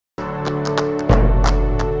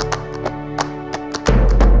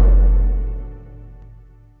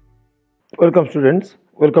Welcome students,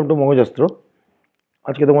 welcome to মঙ্গলশাস্ত্র।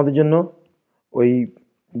 আজকে তোমাদের জন্য ওই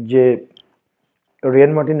যে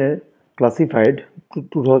রিয়ান মার্টিনের ক্লাসিফাইড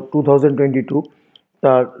 2022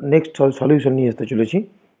 তার নেক্সট সলিউশন নিয়ে আসতে চলেছি।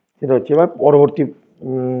 সেটা হচ্ছে এবার পরবর্তী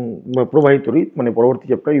প্রবাহিত রীত, মানে পরবর্তী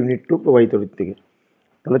চ্যাপ্টার ইউনিট 2 প্রবাহিত রীত থেকে।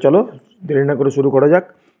 তাহলে চলো দেরি না করে শুরু করা যাক।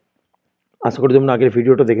 আশা করি তোমরা আগের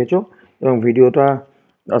ভিডিওটা দেখেছো এবং ভিডিওটা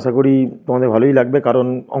আশা করি তোমাদের ভালোই লাগবে, কারণ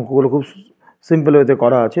অঙ্কগুলো খুব সিম্পল ওয়েতে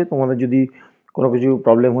করা আছে। তোমাদের যদি কোনো কিছু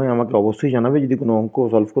প্রবলেম হয় আমাকে অবশ্যই জানাবে। যদি কোনো অঙ্ক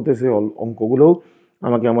সলভ করতে, সেই অঙ্কগুলোও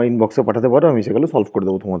আমাকে আমার ইনবক্সে পাঠাতে পারো, আমি সেগুলো সলভ করে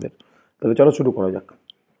দেবো তোমাদের। তাহলে চলো শুরু করা যাক।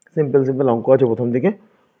 সিম্পল অঙ্ক আছে। প্রথম দিকে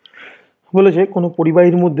বলেছে কোনো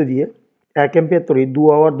পরিবাহীর মধ্যে দিয়ে 1 অ্যাম্পিয়ার তড়িৎ 2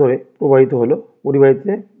 আওয়ার ধরে প্রবাহিত হলো।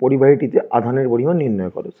 পরিবাহীটিতে আধানের পরিমাণ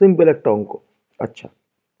নির্ণয় করো। সিম্পল একটা অঙ্ক। আচ্ছা,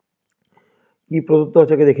 কি প্রদত্ত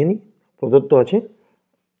আছে আগে দেখে নিই। প্রদত্ত আছে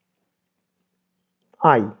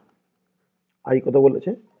আই কত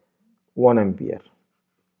বলেছে? 1 অ্যাম্পিয়ার।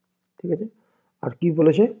 ঠিক আছে। আর কি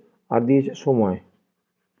বলেছে? আর দিয়েছে সময়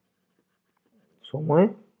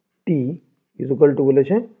টি ইকুয়াল টু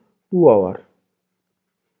বলেছে 2 আওয়ার,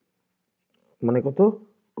 মানে কত?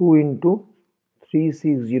 2 ইন্টু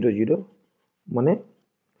 3600 মানে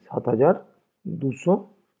 7200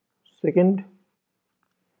 সেকেন্ড।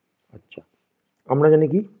 আচ্ছা, আমরা জানি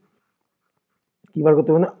কি বার করতে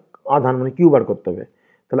হবে? না, আধান মানে কিউ বার করতে হবে।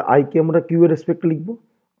 তাহলে আইকে আমরা কিউ এর রেসপেক্টে লিখব।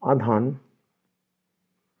 আধান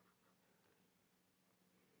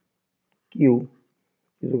কিউ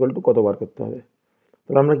ইকুয়াল টু কত বার করতে হবে?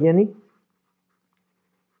 তাহলে আমরা কি জানি?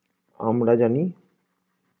 আমরা জানি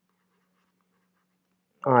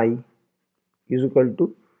I equal to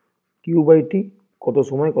Q by T. কত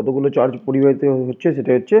সময় কতগুলো চার্জ পরিবাহিত হচ্ছে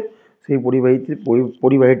সেটা হচ্ছে সেই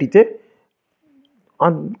পরিবাহীটিতে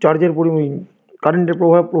চার্জের কারেন্টের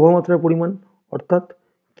প্রবাহমাত্রার পরিমাণ, অর্থাৎ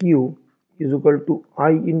Q equal to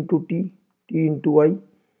I into T into I.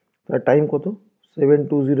 তার টাইম কত?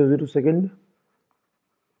 7200 সেকেন্ড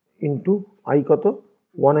ইন্টু আই কত?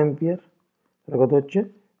 1 অ্যাম্পিয়ার। তাহলে কত হচ্ছে?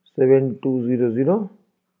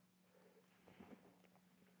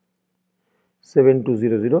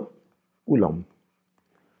 7200 কুলম।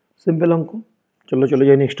 সিম্পল অঙ্ক। চলে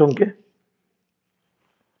যাই নেক্সট অঙ্কে।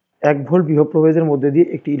 1 ভোল্ট বিভব প্রবাহের মধ্যে দিয়ে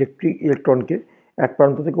একটি ইলেকট্রনকে এক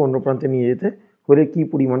প্রান্ত থেকে অন্য প্রান্তে নিয়ে যেতে হলে কি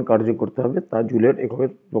পরিমাণ কার্য করতে হবে তা জুলের এককে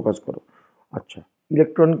প্রকাশ করো। আচ্ছা,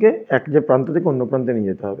 ইলেকট্রনকে এক যে প্রান্ত থেকে অন্য প্রান্তে নিয়ে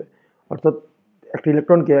যেতে হবে, অর্থাৎ একটা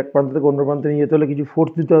ইলেকট্রনকে এক প্রান্ত থেকে অন্য প্রান্তে নিয়ে যেতে হলে কিছু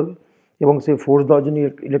ফোর্স দিতে হবে, এবং সেই ফোর্স দেওয়ার জন্য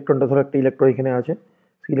ইলেকট্রনটা, ধরো একটা ইলেকট্রন এখানে আছে,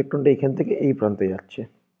 সেই ইলেকট্রনটা এখান থেকে এই প্রান্তে যাচ্ছে,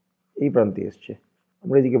 এই প্রান্তে এসছে,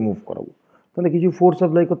 আমরা এদিকে মুভ করাবো। তাহলে কিছু ফোর্স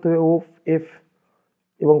অ্যাপ্লাই করতে হবে, ও এফ,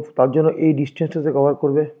 এবং তার জন্য এই ডিস্টেন্সটাতে কভার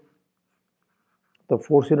করবে। তো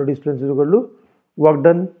force into distance equal to work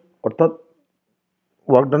done, অর্থাৎ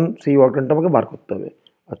ওয়ার্ক ডান, সেই ওয়ার্ক ডানটা আমাকে বার করতে হবে।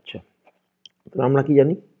 আচ্ছা, তাহলে আমরা কি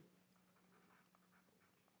জানি?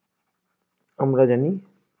 আমরা জানি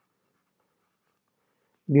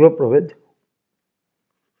বিভব প্রভেদ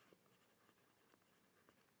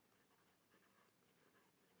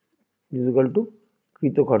ইকুয়াল টু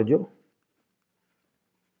কৃতকার্য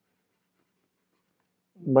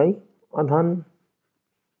বাই আধান,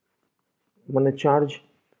 মানে চার্জ।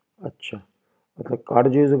 আচ্ছা, অর্থাৎ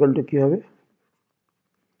কার্য ইকুয়াল টু কি হবে?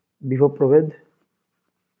 বিভব প্রভেদ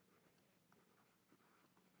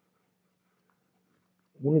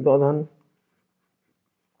গুণিত আধান।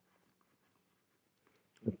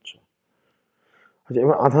 আচ্ছা,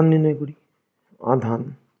 এবার আধান নির্ণয় করি। আধান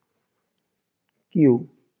কিউ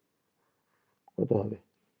কত হবে?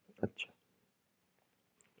 আচ্ছা,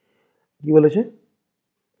 কি বলেছে?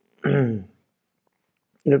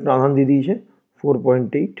 ইলেকট্রন আধান দিয়ে দিয়েছে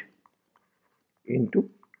 4.8 ইন্টু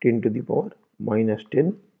 10⁻⁻10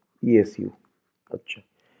 ইএসইউ। আচ্ছা,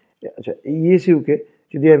 এই ইএসইউকে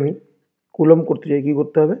যদি আমি কুলম করতে চাই, কী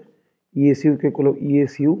করতে হবে? ইএসইউ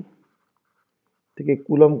থেকে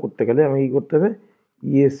কুলম করতে গেলে আমাকে কী করতে হবে?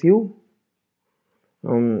 ইএসইউ,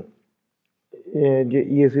 যে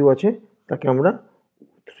ইএসইউ আছে তাকে আমরা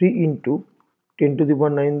 3 ইন্টু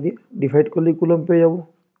 10⁻9 দিয়ে ডিভাইড করলেই কুলম পেয়ে যাব।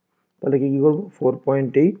 তাহলে কী করবো?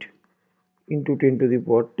 4.8 ইন্টু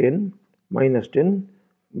 10⁻10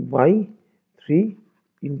 বাই 3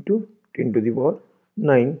 ইন্টু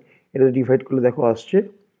 10⁻9। এটা ডিভাইড করলে দেখো আসছে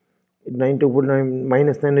 9টা উপর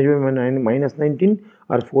 -9 হয়ে যাবে, -19,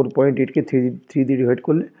 আর 4.8কে 3 দিয়ে ডিভাইড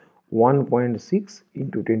করলে 1.6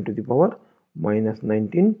 ইন্টু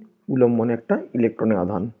 10⁻19 কুলম, মানে একটা ইলেকট্রনের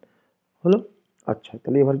আধান হলো। আচ্ছা,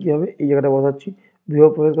 তাহলে এবার কী হবে? এই জায়গাটা বসাচ্ছি।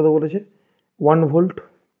 বিভব প্রভেদ কত বলেছে? 1 ভোল্ট।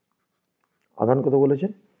 আধান কত বলেছে?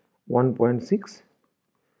 1.6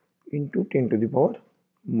 ইন্টু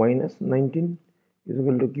 10⁻19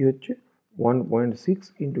 ইকুয়াল টু কী হচ্ছে?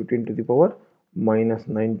 1.6 into 10 to the power minus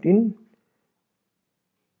 19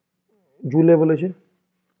 জুলে বলেছে।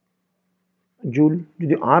 জুল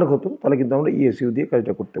যদি আর হতো তাহলে কিন্তু আমরা ইএসইউ দিয়ে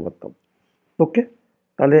কাজটা করতে পারতাম। ওকে,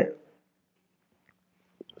 তাহলে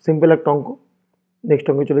সিম্পল একটা অঙ্ক। নেক্সট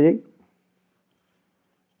অঙ্কে চলে যাই।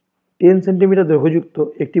 10 সেন্টিমিটার দৈর্ঘ্যযুক্ত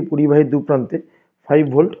একটি পরিবাহীর দু প্রান্তে 5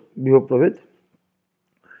 ভোল্ট বিভব প্রভেদ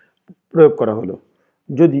প্রয়োগ করা হলো।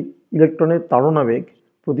 যদি ইলেকট্রনের তাড়না বেগ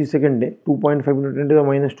প্রতি সেকেন্ডে 2.5 ×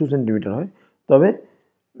 10⁻² সেন্টিমিটার হয়, তবে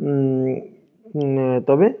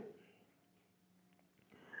তবে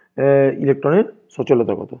ইলেকট্রনের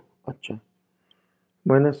সচলতা কত? আচ্ছা,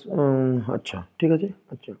 আচ্ছা ঠিক আছে।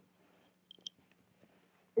 আচ্ছা,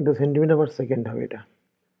 এটা সেন্টিমিটার পার সেকেন্ড হবে এটা।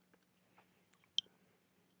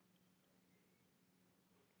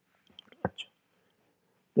 আচ্ছা,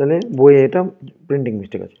 তাহলে বইয়ে এটা প্রিন্টিং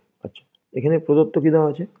মিস্টেক আছে। আচ্ছা, এখানে প্রদত্ত কি দেওয়া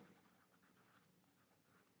আছে?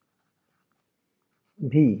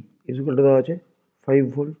 ভি ইকুয়াল টু দেওয়া আছে 5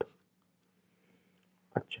 ভোল্ট।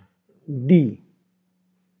 আচ্ছা, ডি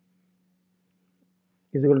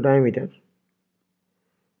ইকুয়াল ডায়ামিটার,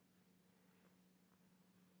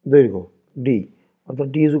 দৈর্ঘ্য ডি, অর্থাৎ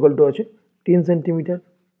ডি ইকুয়াল টু আছে 10 সেন্টিমিটার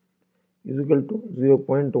ইকুয়াল টু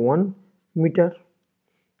 0.1 মিটার।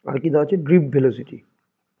 আর কি দেওয়া আছে? ড্রিফট ভেলোসিটি,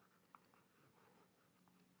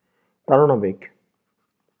 তাড়না বেগ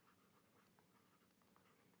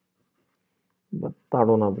বা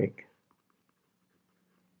তাড়না বেগ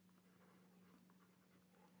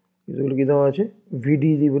ইকুয়াল কি দেওয়া আছে? ভিডি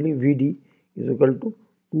যদি বলি, ভিডি equal to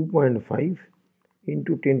 2.5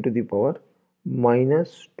 into 10 to the power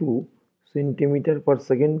 -2 centimetre per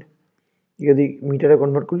second. যদি মিটারে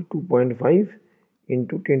কনভার্ট করি 2.5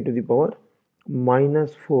 into 10 to the power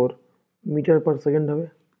 -4 metre per second হবে।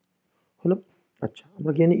 হলো। আচ্ছা,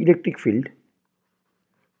 আমরা কি জানি? Electric field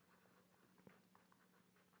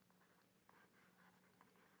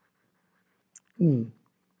E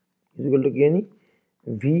equal to কি জানি?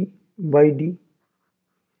 V by D.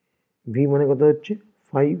 ভি মানে কত হচ্ছে?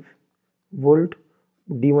 5 ভোল্ট।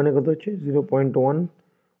 ডি মানে কত হচ্ছে? 0.1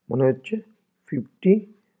 মানে হচ্ছে 50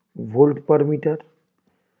 ভোল্ট পার মিটার।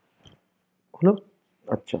 হলো।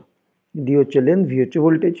 আচ্ছা, ডি হচ্ছে লেন্থ, ভি হচ্ছে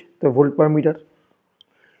ভোল্টেজ, তো ভোল্ট পার মিটার।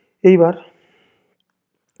 এইবার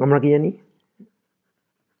আমরা কি জানি?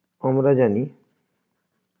 আমরা জানি,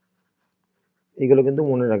 এইগুলো কিন্তু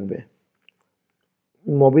মনে রাখবে।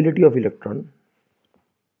 মোবিলিটি অফ ইলেকট্রন,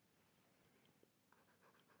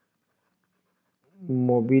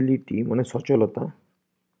 মোবিলিটি মানে সচলতা,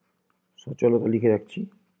 সচলতা লিখে রাখছি,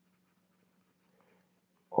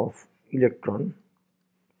 অফ ইলেকট্রন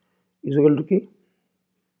ইকুয়াল টু কি?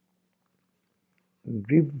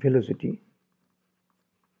 Drift velocity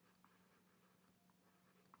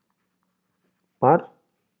per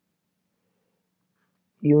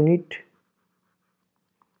unit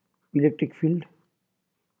electric field.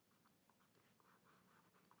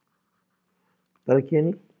 তাহলে কি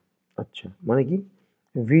জানি? আচ্ছা, মানে কি?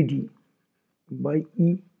 ভিডি বাই ই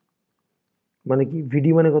মানে কি?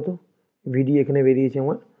 ভিডি মানে কত? ভিডি এখানে বেরিয়েছে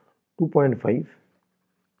আমার 2.5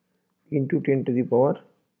 into 10 to the power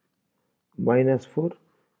 -4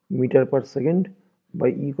 metre per second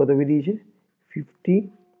by ই কত বেরিয়েছে? 50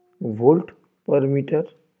 ভোল্ট পার মিটার।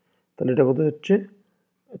 তাহলে এটা কত হচ্ছে?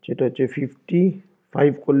 আচ্ছা, এটা হচ্ছে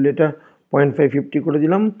 55 করলে এটা 0.5 50 করে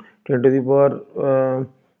দিলাম, 10 টু দি পাওয়ার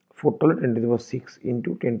 4 হলে 10 to the power 6 into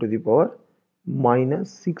 10 to the পাওয়ার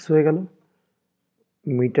 -6 হয়ে গেল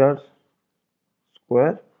metre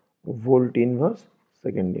square volt inverse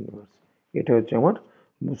second inverse. এটা হচ্ছে আমার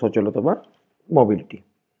সচলতা বা মোবিলিটি।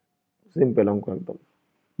 সিম্পল অঙ্ক একদম।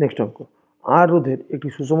 নেক্সট অঙ্ক। আর রোধের একটি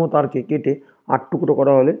সুষম তারকে কেটে 8 টুকরো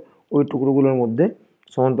করা হলে ওই টুকরোগুলোর মধ্যে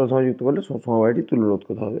সমান্তরাল সময় যুক্ত করলে সমবায়টি তুল্য রোধ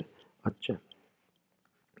করতে হবে। আচ্ছা,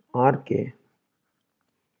 আর কে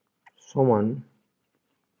সমান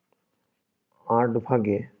 8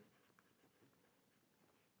 ভাগে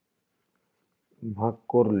ভাগ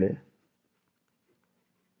করলে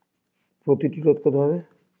প্রতিটি রোধ কত হবে?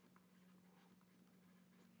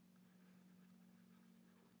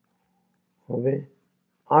 হবে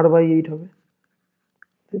R/8 হবে,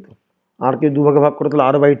 তাই তো? আর কে 2 ভাগে ভাগ করে তাহলে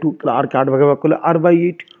R/2, তাহলে আর কে 8 ভাগে ভাগ করলে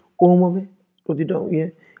R/8 ওহম হবে প্রতিটা ইয়ে।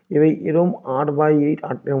 এবার এরম R/8,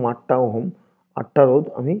 এরকম 8টা ওহম, 8টা রোধ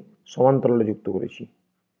আমি সমান্তরালে যুক্ত করেছি,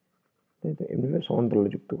 তাই তো? এমনিভাবে সমান্তরালে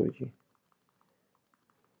যুক্ত করেছি,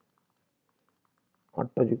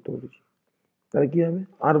 8টা যুক্ত করেছি। তাহলে কি হবে?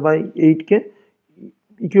 R/8 কে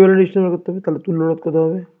ইকুইভ্যালেন্ট রেজিস্ট্যান্স করতে হবে, তাহলে তুল্য রোধ কত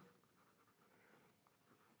হবে?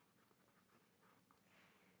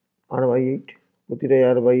 R/8, প্রতিটাই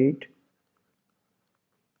R/8,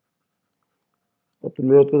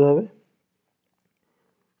 তুল্য রোধ কত হবে?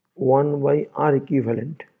 1/r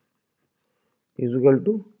equivalent is equal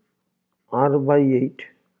to r/8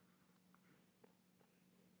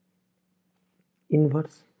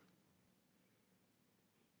 inverse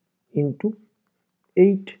into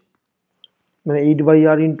 8, মানে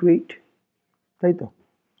 8/r into 8, তাই তো?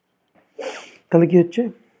 তাহলে কি হচ্ছে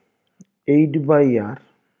 8/r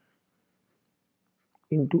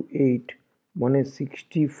into 8 মানে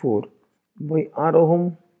 64/r ওহম।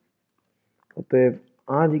 অতএব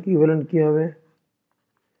r ইকুইভ্যালেন্ট কি হবে?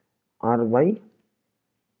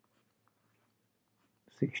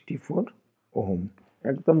 r/64 ohm.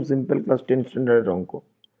 একদম সিম্পল ক্লাস 10 স্ট্যান্ডার্ডের অঙ্ক,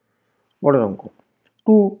 পরের অঙ্ক।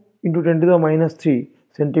 2 × 10⁻³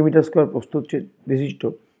 সেন্টিমিটার স্কোয়ার প্রস্থ বিশিষ্ট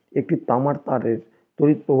একটি তামার তারের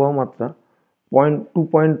তড়িৎ প্রবাহ মাত্রা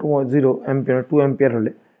 2.0 অ্যাম্পিয়ার 2 অ্যাম্পিয়ার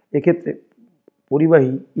হলে এক্ষেত্রে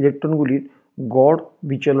পরিবাহী ইলেকট্রনগুলির গড়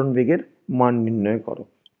বিচলন বেগের মান নির্ণয় করো।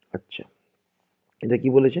 আচ্ছা, এটা কি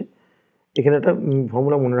বলেছে? এখানে একটা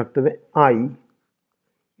ফর্মুলা মনে রাখতে হবে, I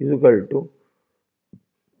is equal to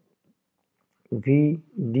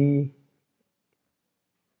VD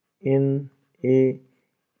NA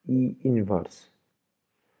E inverse,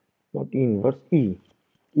 not E inverse,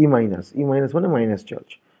 E minus মানে মাইনাস চার্জ।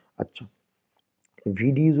 আচ্ছা,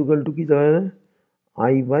 VD is equal to কি দাঁড়াবে?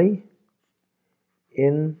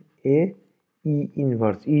 I/NA E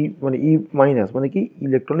inverse, E মানে E মাইনাস মানে কি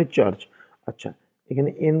ইলেকট্রনের চার্জ। আচ্ছা, এখানে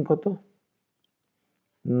N কত?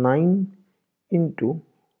 9 ×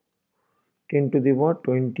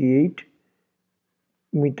 10⁻28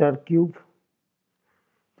 মিটার কিউব,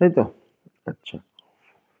 তাই তো? আচ্ছা,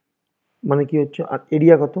 মানে কি হচ্ছে? আর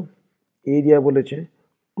এরিয়া কত? এরিয়া বলেছে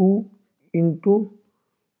 2 ×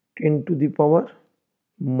 10⁻³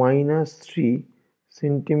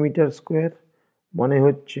 সেন্টিমিটার স্কোয়ার, মানে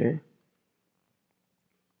হচ্ছে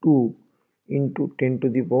 2 ×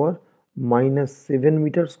 10⁻⁻7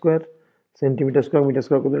 metre square. Centimetre square metre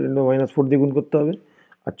square করতে 10⁻4 দিয়ে গুণ করতে হবে।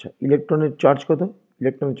 আচ্ছা, ইলেকট্রনের চার্জ কত?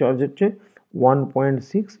 ইলেকট্রনের চার্জ হচ্ছে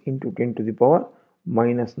 1.6 ×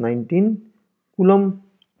 10⁻19 কুলম।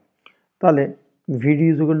 তাহলে VD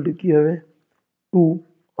is equal to কি হবে? 2,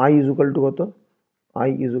 I is equal to কত? I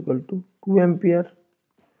is equal to 2 ampere.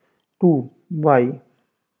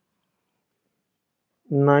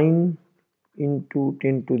 2/9 ×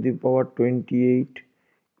 10⁻28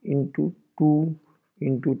 into 2 ×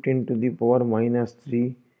 10⁻³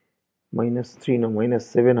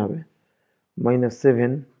 -7 হবে,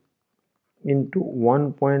 -7 into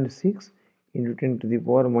 1.6 ×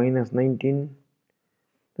 10⁻19,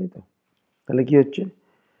 তাই তো? তাহলে কি হচ্ছে?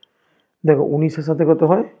 দেখো 19-এর সাথে কত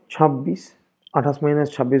হয়? 26, 28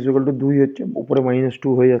 - 26 = 2 হচ্ছে, উপরে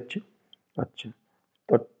 -2 হয়ে যাচ্ছে। আচ্ছা,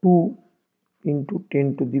 তো 2 ×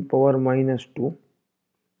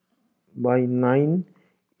 10⁻²/9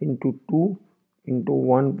 × 2 ×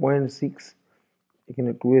 1.6,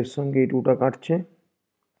 এখানে 2 এর সঙ্গে এই 2টা কাটছে,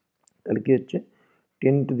 তাহলে কি হচ্ছে?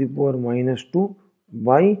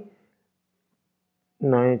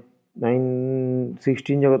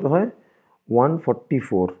 10⁻²/9 কত হয়?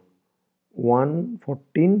 144,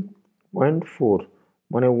 114.4,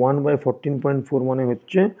 মানে 1/14.4 মানে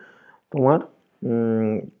হচ্ছে তোমার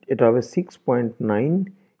এটা হবে 6.9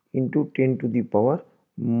 ×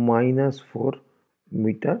 10⁻⁻4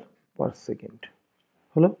 মিটার পার সেকেন্ড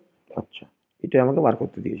হলো। আচ্ছা, এটা আমাকে বার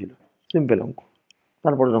করতে দিয়েছিল, সিম্পল অঙ্ক।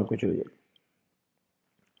 তারপরের অঙ্ক চলে যাবে।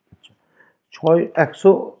 আচ্ছা,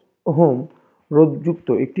 100 ওহম রোধযুক্ত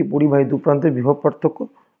একটি পরিবাহী দু প্রান্তের বিভব পার্থক্য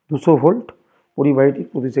 200 ভোল্ট। পরিবাহীটি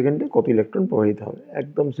প্রতি সেকেন্ডে কত ইলেকট্রন প্রবাহিত হবে?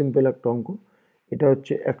 একদম সিম্পল একটা অঙ্ক। এটা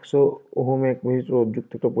হচ্ছে 100 ওহম এক বিশিষ্ট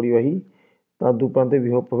রোধযুক্ত একটা পরিবাহী, তার দু প্রান্তে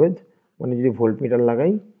বিভব প্রভেদ, মানে যদি ভোল্টমিটার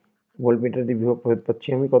লাগাই, ভোল্টমিটার দিয়ে বিভব প্রভেদ পাচ্ছি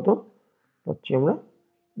আমি কত? পাচ্ছি আমরা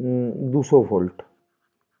 200 ভোল্ট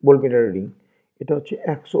ভোল্টমিটার রিডিং। এটা হচ্ছে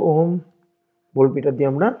 100 ওহম। ভোল্টমিটার দিয়ে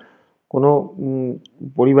আমরা কোনো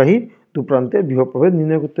পরিবাহীর দু প্রান্তের বিভব প্রভেদ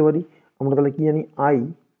নির্ণয় করতে পারি। আমরা তাহলে কি জানি? I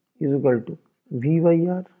is equal to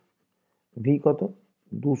V/R। V কত?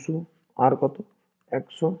 200, R কত?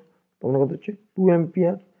 100, তোমরা কত হচ্ছে? 2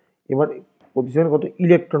 অ্যাম্পিয়ার। এবার প্রতি সেকেন্ডে কত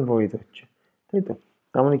ইলেকট্রন প্রবাহিত হচ্ছে, তাই তো?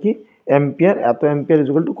 তার মানে কি অ্যাম্পিয়ার, এত অ্যাম্পিয়ার ইজ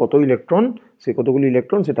ইকুয়াল টু কত ইলেকট্রন, সে কতগুলি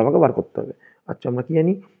ইলেকট্রন সেটা আমাকে বার করতে হবে। আচ্ছা, আমরা কি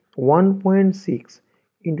জানি? 1.6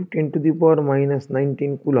 ×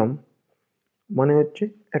 10⁻19 কুলম, মানে হচ্ছে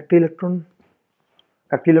একটা ইলেকট্রন।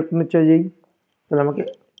 একটা ইলেকট্রনের চার্জেই, তাহলে আমাকে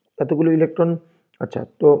এতগুলো ইলেকট্রন। আচ্ছা,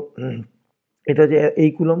 তো এটা যে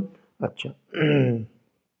এই কুলম। আচ্ছা,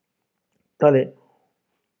 তাহলে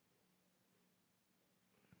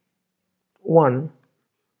 1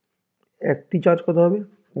 একটি চার্জ কত হবে?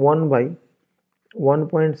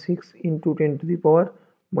 1/1.6 ×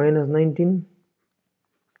 10⁻19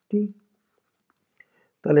 টি।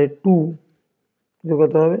 তাহলে 2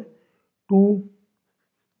 কত হবে 2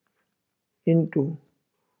 ইন্টু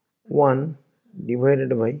 1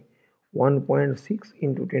 ডিভাইডেড বাই 1.6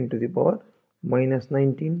 ইন্টু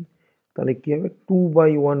 10⁻⁻19। তাহলে কী হবে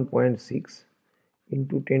 2/1.6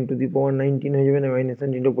 ইন্টু 10⁻19 হয়ে যাবে না,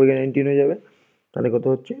 -19 উপরে 19 হয়ে যাবে। তাহলে কত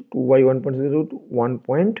হচ্ছে 2/1.6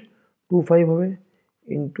 1.25 হবে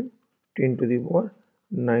ইন্টু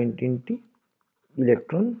 10⁻19টি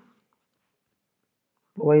ইলেকট্রন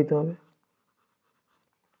প্রবাহিত হবে।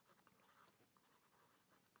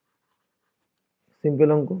 সিম্পল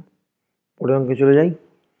অঙ্ক। পরের অঙ্কে চলে যাই।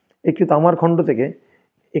 একটি তামার খণ্ড থেকে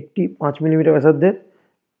একটি 5 মিলিমিটার ব্যাসার্ধের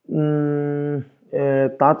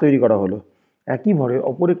তার তৈরি করা হলো। একই ভরে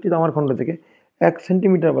অপর একটি তামার খণ্ড থেকে 1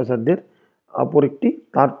 সেন্টিমিটার ব্যাসার্ধের অপর একটি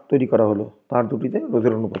তার তৈরি করা হলো। তার দুটিতে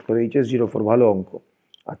রোধের অনুপাত করে HS04। ভালো অঙ্ক।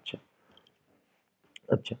 আচ্ছা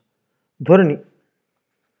আচ্ছা, ধরে নি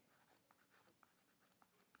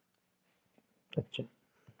আচ্ছা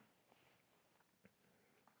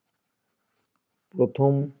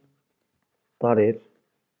প্রথম তারের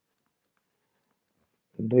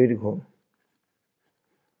দৈর্ঘ্য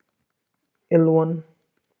L1,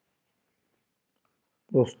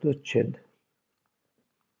 প্রস্থচ্ছেদ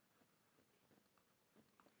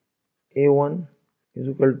A1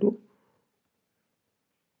 ইকুয়াল টু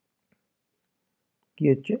কি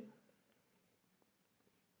হচ্ছে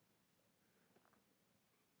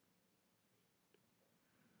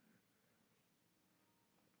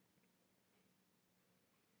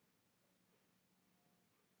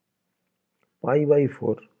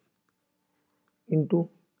π/4 ইন্টু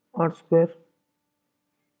R স্কোয়ার,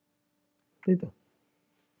 তাই তো?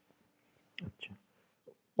 আচ্ছা,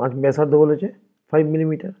 5 ব্যাসার্ধ বলেছে 5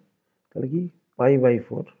 মিলিমিটার, তাহলে কি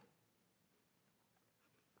π/4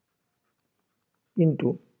 ইন্টু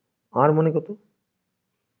আর মানে কত,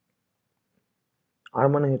 আর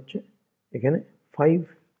মানে হচ্ছে এখানে 5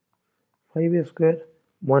 স্কোয়ার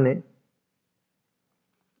মানে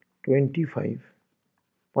 25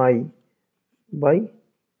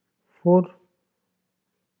 π/4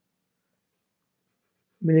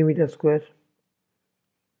 মিলিমিটার স্কোয়ার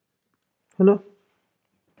হলো।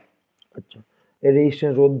 আচ্ছা, এর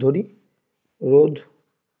রেজিস্ট্যান্স রোধ ধরি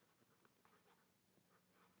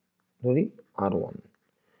R1।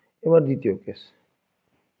 এবার দ্বিতীয় কেস।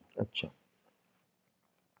 আচ্ছা,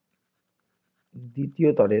 দ্বিতীয়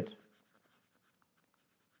তারের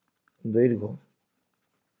দৈর্ঘ্য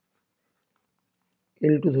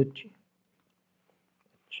L2 ধরছি।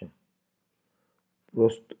 আচ্ছা,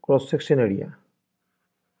 cross section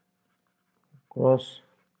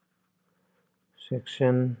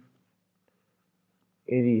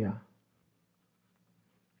area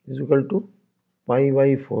is equal to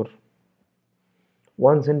π/4।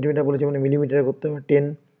 1 centimetre বলেছে মানে মিলিমিটারে করতে হবে, 10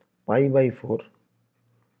 π/4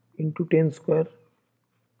 ইন্টু 10 স্কোয়ার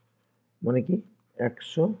মানে কি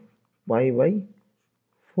 100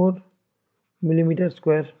 π/4 মিলিমিটার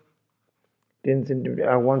স্কোয়ার। 10 সেন্টিমিটার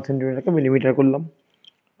 1 সেন্টিমিটারকে মিলিমিটার করলাম।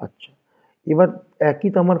 আচ্ছা, এবার একই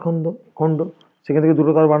তামার খণ্ড সেখান থেকে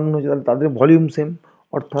দুটো তার বানানো হয়েছে, তাহলে তাদের ভলিউম সেম,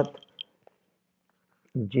 অর্থাৎ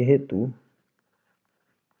যেহেতু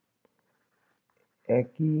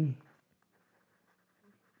একই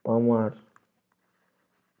তামার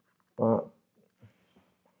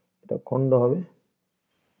এটা খণ্ড হবে,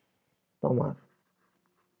 তামার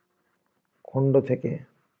খণ্ড থেকে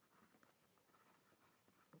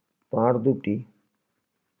তার দুটি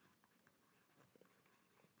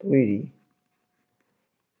তৈরি,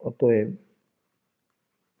 অতএব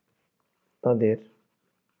তাদের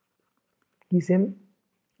কি সেম,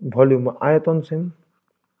 ভলিউম আয়তন সেম।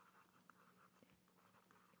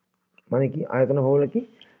 মানে কি আয়তনের ফর্মুলা কি,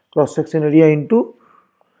 cross section area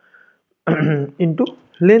into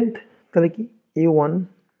length. তাহলে কি A1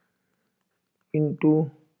 into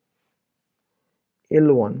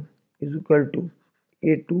L1 is equal to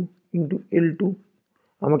A2 into L2।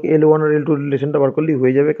 আমাকে L1 আর L2 রিলেশনটা বার করলেই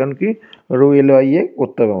হয়ে যাবে, কারণ কি রো LIA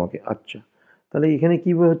করতে হবে আমাকে। আচ্ছা, তাহলে এখানে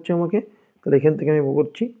কী হচ্ছে আমাকে, তাহলে এখান থেকে আমি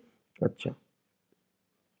করছি। আচ্ছা,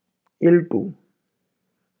 L2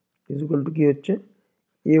 ইজ ইকুয়াল টু কী হচ্ছে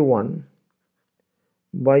A1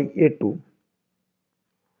 by A2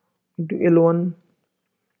 into L1।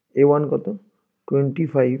 A1 কত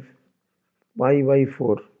 25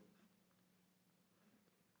 π/4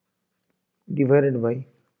 ডিভাইডেড বাই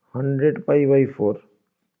 100 π/4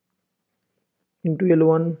 ইন্টু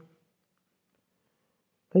L1,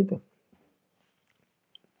 তাই তো?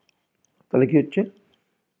 তাহলে কি হচ্ছে,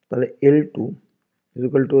 তাহলে L2 ইজ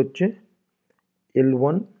ইকুয়াল টু হচ্ছে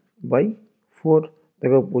L1/4।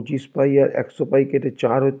 দেখো 25 পাই আর 100 পাই কেটে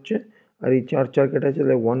 4 হচ্ছে, আর এই 4 কেটে আছে,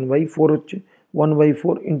 তাহলে 1/4 হচ্ছে।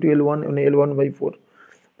 1/4 ইন্টু L1 মানে L1/4,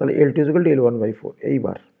 তাহলে L2 ইকুয়াল টু L1/4।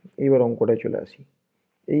 এইবার অঙ্কটায় চলে আসি।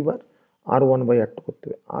 এইবার R1/R2 করতে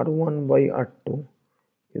হবে। R1/R2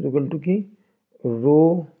 ইকুয়াল টু কি, rho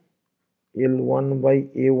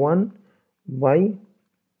L1/A1 by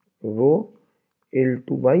rho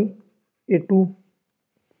L2/A2।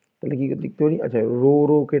 তাহলে কি লিখতে পারি, আচ্ছা রো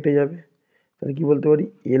কেটে যাবে, তাহলে কি বলতে পারি,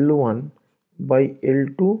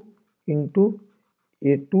 L1/L2 ইন্টু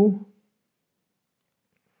A2।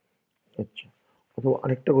 আচ্ছা, অথবা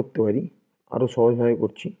আরেকটা করতে পারি, আরও সহজভাবে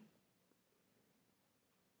করছি,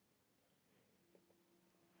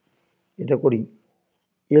 এটা করি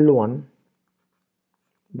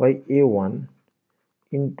L1/A1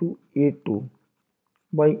 ইন্টু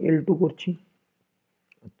A2/L2 করছি।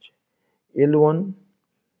 আচ্ছা,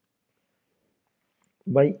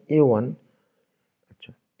 L1/A1,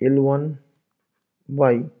 আচ্ছা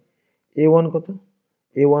L1/A1 কত,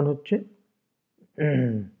 A1 হচ্ছে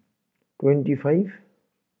 25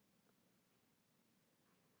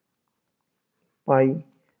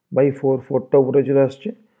 পাই/4, 4টা উপরে চলে আসছে,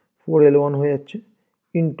 4L1 হয়ে যাচ্ছে,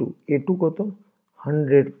 ইন্টু A2 কত,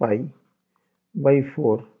 100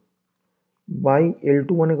 পাই/4 বাই L2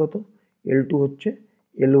 মানে কত, L2 হচ্ছে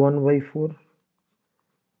L1/4,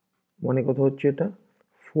 মানে কত হচ্ছে এটা,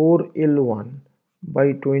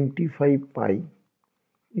 4L1/25 pi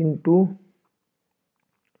into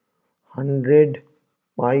 100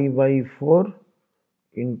 পাই/4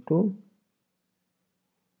 into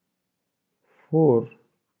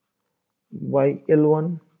 4/L1।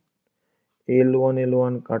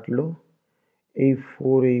 L1 কাটলো, এই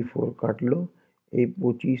 4 কাটলো, এই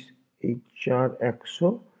 25, এই 4 100,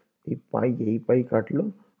 এই পাই কাটলো,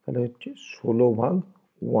 তাহলে হচ্ছে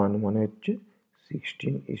 16/1, মানে হচ্ছে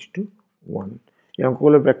 16:1। এই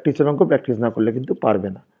অঙ্কগুলো প্র্যাকটিসের অঙ্ক, প্র্যাকটিস না করলে কিন্তু পারবে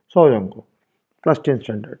না, সহজ অঙ্ক, ক্লাস 10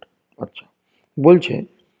 স্ট্যান্ডার্ড। আচ্ছা, বলছে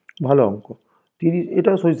ভালো অঙ্ক 30,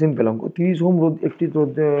 এটাও সই সিম্পল অঙ্ক। 30 ওহম রোধ,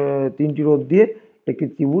 তিনটি রোধ দিয়ে একটি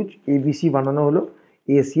ত্রিভুজ ABC বানানো হলো,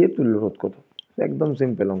 AC এর তুল্য রোধ কত? একদম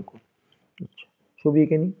সিম্পল অঙ্ক। আচ্ছা, ছবি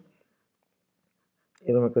এঁকে নিই,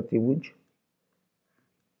 এরকম একটা ত্রিভুজ,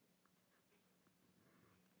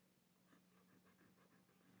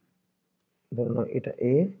 ধরুন এটা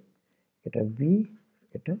A, এটা B,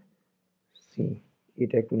 এটা C,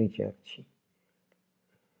 এটা একটু নিচে আঁকছি,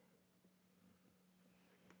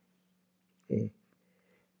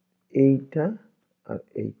 এইটা আর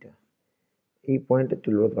এইটা, এই পয়েন্টের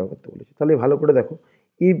তুল্যরোধ বার করতে বলেছে। তাহলে ভালো করে দেখো,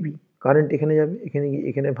 AB কারেন্ট এখানে যাবে, এখানে গিয়ে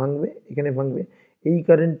এখানে ভাঙবে, এই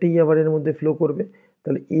কারেন্টেই আবার এর মধ্যে ফ্লো করবে,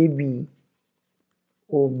 তাহলে AB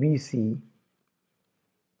ও BC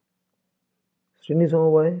শ্রেণী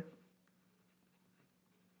সমবায়,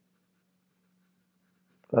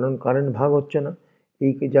 কারণ কারেন্ট ভাগ হচ্ছে না,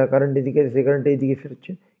 এই যা কারেন্ট এদিকে আছে সেই কারেন্ট এইদিকে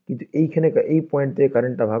ফেরছে, কিন্তু এইখানে এই পয়েন্ট থেকে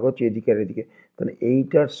কারেন্টটা ভাগ হচ্ছে এদিকে আর এদিকে, তাহলে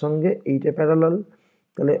এইটার সঙ্গে এইটা প্যারালাল,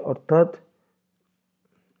 তাহলে অর্থাৎ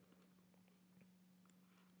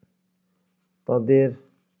তাদের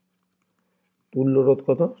তুল্য রোধ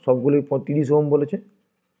কত, সবগুলোই 30 ওহম বলেছে,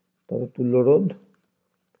 তাদের তুল্য রোধ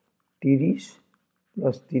 30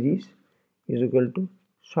 + 30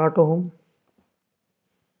 = 60 ওহম।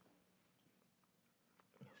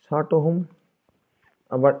 60 ওহম।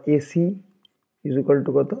 আবার AC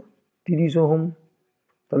 = কত, 30 ওহম।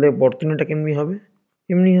 তাহলে বর্তনীটা কেমনি হবে,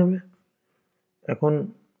 এমনি হবে। এখন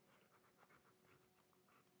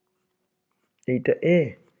এইটা A,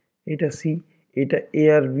 এইটা C, এইটা A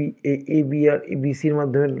আর B, AB আর BCর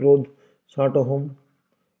মাধ্যমে রোধ 60 ওহম,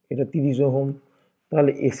 এটা 30 ওহম,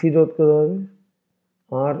 তাহলে AC রোধ কত হবে,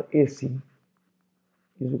 RAC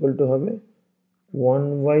হবে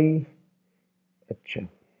 1/, আচ্ছা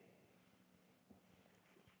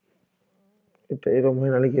এটা এরকম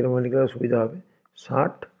হয়, নাহলে কি এরকম হয় লিখলে সুবিধা হবে,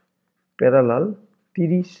 60 প্যারালাল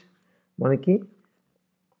 30, মানে কি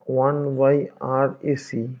 1/RAC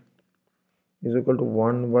 =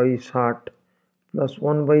 1/60 প্লাস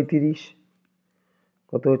 1/30,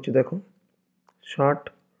 কত হচ্ছে দেখো, 60,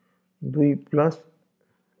 2 প্লাস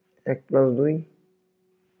 1 প্লাস 2,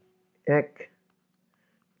 1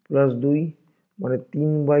 প্লাস 2 মানে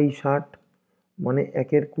 3/60, মানে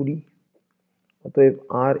 1-এর 20, অতএব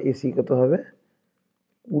RAC কত হবে,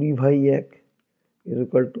 20/1 =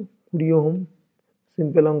 20 ওহম।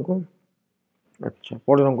 সিম্পল অঙ্ক। আচ্ছা,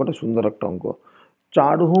 পরের অঙ্কটা সুন্দর একটা অঙ্ক।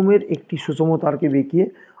 4 ওহমের একটি সুষম তারকে বেঁকিয়ে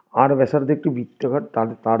আর ব্যাসার্ধে একটি বৃত্তাকার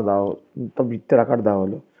তার বৃত্তের আকার দেওয়া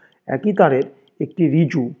হলো। একই তারের একটি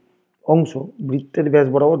ঋজু অংশ বৃত্তের ব্যাস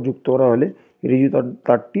বরাবর যুক্ত করা হলে ঋজু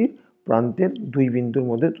তারটির প্রান্তের দুই বিন্দুর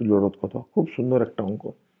মধ্যে তুল্যরোধ কত? খুব সুন্দর একটা অঙ্ক।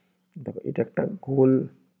 দেখো, এটা একটা গোল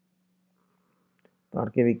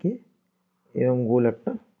তারকে বেঁকিয়ে এরকম গোল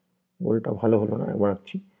একটা গোলটা ভালো হলো না, একবার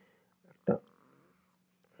আঁকছি। একটা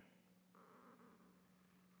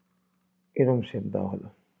এরম শেপ দেওয়া হলো,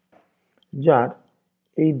 যার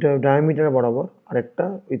এই ডায়ামিটার বরাবর আরেকটা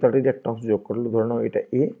ওই তারের একটা অংশ যোগ করলো। ধরে নাও এটা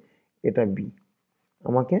এ, এটা বি।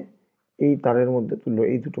 আমাকে এই তারের মধ্যে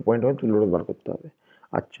এই দুটো পয়েন্টের মধ্যে তুল্যরোধ বার করতে হবে।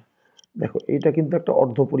 আচ্ছা দেখো, এইটা কিন্তু একটা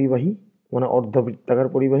অর্ধপরিবাহী, মানে অর্ধবৃত্তাকার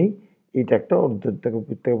পরিবাহী। এইটা একটা অর্ধবৃত্তাকার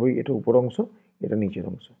পরিবাহী, এটা উপর অংশ, এটা নিচের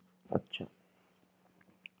অংশ। আচ্ছা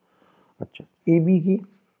আচ্ছা, এ বি কি?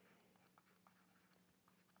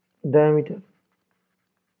 ডায়ামিটার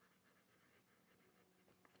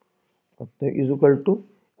ইজ ইকুয়াল টু,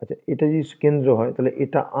 আচ্ছা এটা যদি কেন্দ্র হয় তাহলে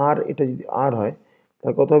এটা আর, এটা যদি আর হয়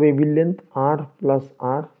তাহলে কত হবে? এবির length R plus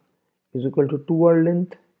R is equal to 2r length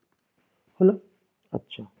হলো।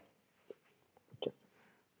 আচ্ছা আচ্ছা,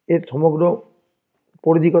 এর সমগ্র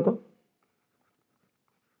পরিধি কত?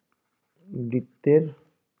 বৃত্তের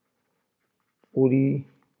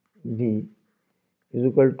পরিধি ইজ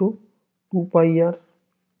ইকুয়াল টু 2πr।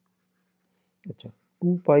 আচ্ছা,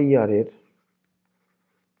 2πr এর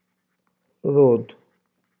রোধ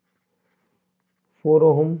 4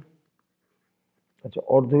 ওহম। আচ্ছা,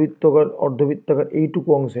 অর্ধবৃত্তাকার এইটুকু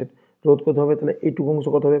অংশের রোধ কত হবে? তাহলে এইটুকু অংশ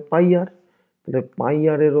কত হবে? πr। তাহলে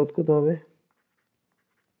πr এর রোধ কত হবে?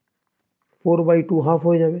 4/2, হাফ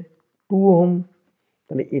হয়ে যাবে, 2 ওহম।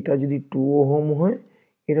 তাহলে এটা যদি 2 ওহম হয়,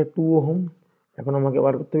 এটা 2 ওহম। এখন আমাকে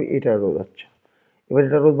বার করতে হবে এটার রোধ। আচ্ছা, এবার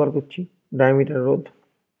এটা রোধ বার করছি। ডায়ামিটার রোধ,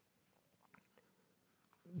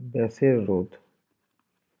 ব্যাসের রোধ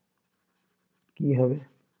কি হবে?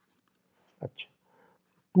 আচ্ছা,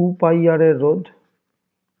 2πr এর রোধ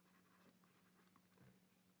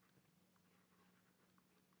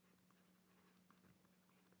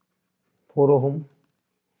 4 ওহম।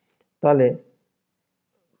 তাহলে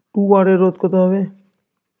 2r এর রোধ কত হবে?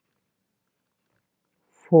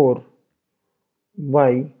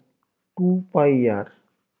 4/2πr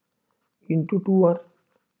into 2r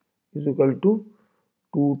is equal to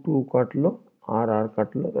 2 কাটলো আর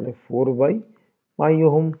কাটলো, তাহলে 4/π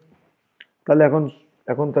ওহম। তাহলে এখন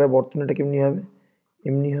এখন তাহলে বর্তনীটা কেমনি হবে?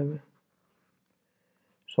 এমনি হবে।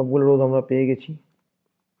 সবগুলো রোধ আমরা পেয়ে গেছি।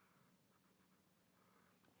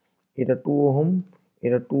 এটা 2 ওহম,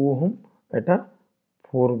 এটা 2 ওহম, এটা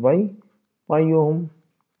 4/π ওহম,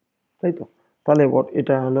 তাই তো? তাহলে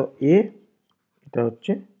এটা হলো এ, এটা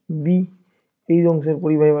হচ্ছে বি। এই অংশের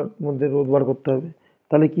পরিবাহীর মধ্যে রোধ বার করতে হবে।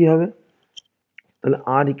 তাহলে কি হবে? তাহলে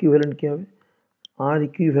আর ইকুইভ্যালেন্ট কি হবে? আর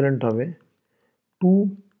ইকুইভ্যালেন্ট হবে 2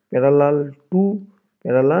 প্যারালাল 2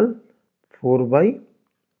 প্যারালাল 4/π,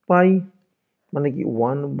 মানে কি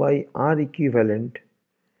 1/r equivalent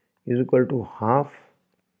is equal to half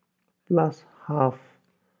plus half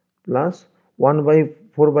plus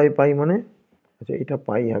 1/4/π, মানে আচ্ছা এটা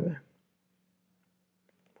পাই হবে,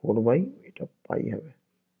 4 এটা পাই হবে।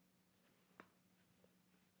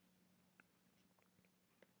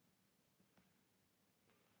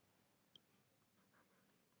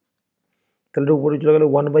 তাহলে উপরে চলে গেলে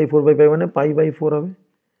 1/4/π, মানে π/4 হবে।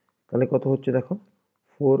 তাহলে কত হচ্ছে দেখো,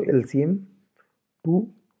 4 এলসিএম 2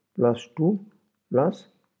 প্লাস 2 প্লাস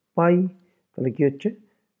পাই, তাহলে কি হচ্ছে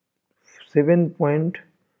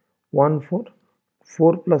 7.14।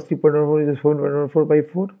 4 প্লাস 3.14 ইজ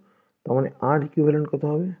 7.14/4। তার মানে আর ইকুইভ্যালেন্ট কত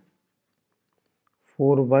হবে?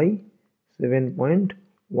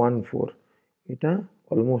 4/7.14। এটা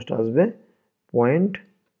অলমোস্ট আসবে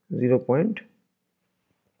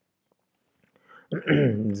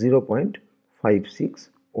 0.56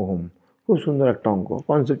 ওহম। খুব সুন্দর একটা অঙ্ক,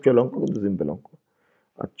 কনসেপচুয়াল অঙ্ক, কিন্তু সিম্পল অঙ্ক।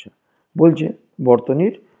 আচ্ছা, বলছে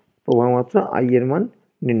বর্তনীর প্রবাহমাত্রা আই এর মান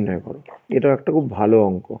নির্ণয় করো। এটাও একটা খুব ভালো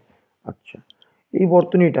অঙ্ক। আচ্ছা, এই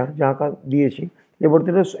বর্তনীটা যা আঁকা দিয়েছি, এই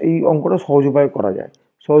বর্তনীটা, এই অঙ্কটা সহজ উপায়ে করা যায়।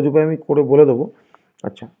 সহজ উপায়ে আমি করে বলে দেবো।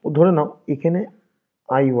 আচ্ছা, ধরে নাও এখানে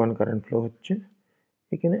I1 কারেন্ট ফ্লো হচ্ছে,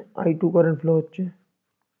 এখানে I2 কারেন্ট ফ্লো হচ্ছে,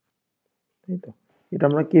 তাই তো? এটা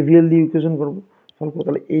আমরা কেভিএল দিয়ে ইকুয়েশন করবো, সলভ করবো।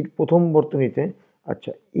 তাহলে এই প্রথম বর্তনীতে,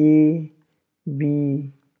 আচ্ছা, A B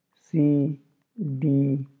C D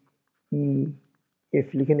E F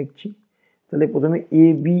লিখে নিচ্ছি। তাহলে প্রথমে এ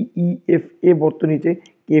বি ই এফ এ বর্তনীতে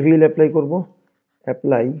কেভিএল অ্যাপ্লাই করব।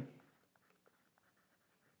 Apply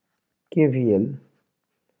KVL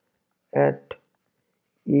at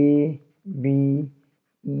A B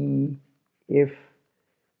E F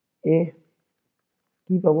এ,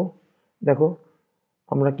 কী পাবো? দেখো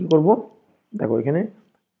আমরা কি করব, দেখো এখানে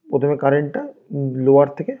প্রথমে কারেন্টটা লোয়ার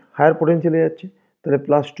থেকে হায়ার পোটেনশিয়ালে যাচ্ছে, তাহলে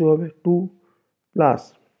 +2 হবে, 2 প্লাস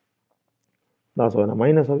প্লাস হবে না,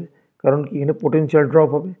 মাইনাস হবে, কারণ কি এখানে পোটেনশিয়াল ড্রপ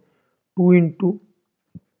হবে। 2 ইন্টু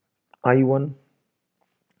I1,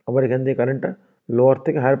 আবার এখান থেকে কারেন্টটা লোয়ার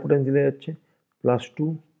থেকে হায়ার পোটেনশিয়ালে যাচ্ছে, +2,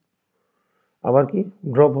 আবার কি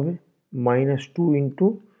ড্রপ হবে, -2 ইন্টু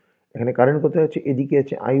এখানে কারেন্ট কোথায় আছে, এদিকে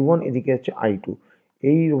আছে I1, এদিকে আছে I2।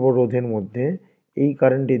 এই রোধের মধ্যে এই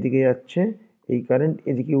কারেন্ট এদিকে যাচ্ছে, এই কারেন্ট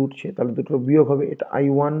এদিকে উঠছে, তাহলে দুটো বিয়োগ হবে। এটা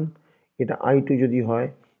I1, এটা I2 যদি হয়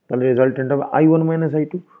তাহলে রেজাল্টেন্ট হবে I1 minus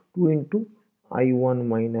I2। 2 into I1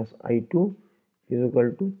 minus I2 is equal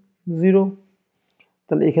to 0।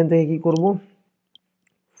 তাহলে এখান থেকে কি করব,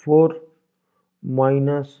 4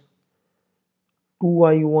 minus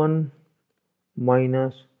 2I1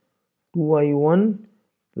 minus 2I1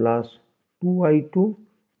 plus 2I2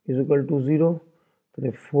 is equal to 0।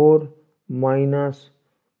 তাহলে 4 minus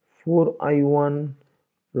 4I1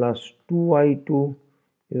 plus 2I2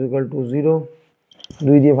 is equal to 0।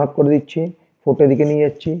 2 দিয়ে ভাগ করে দিচ্ছি, 4টা দিকে নিয়ে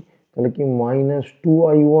যাচ্ছি, তাহলে কি minus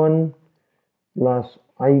 2I1 plus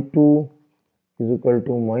I2 is equal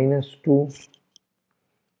to -2,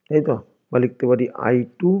 তাই তো। বা লিখতে পারি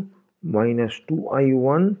I2 minus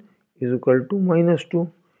 2I1 is equal to -2।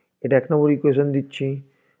 এটা 1 নম্বর ইকুয়েশন দিচ্ছি।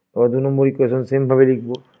 আবার 2 নম্বর ইকুয়েশন সেমভাবে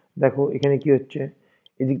লিখবো। দেখো এখানে কি হচ্ছে,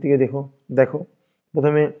 এদিক থেকে দেখো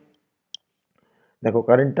প্রথমে দেখো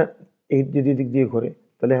কারেন্টটা এই যদি এদিক দিয়ে ঘোরে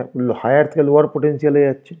তাহলে হায়ার থেকে লোয়ার পোটেনশিয়ালে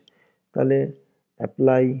যাচ্ছে, তাহলে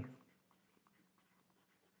apply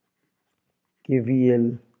KVL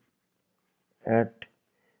at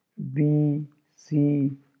B C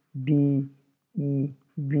D E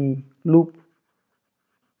B loop.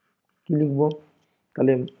 কি লিখবো,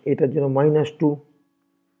 তাহলে এটার জন্য -2,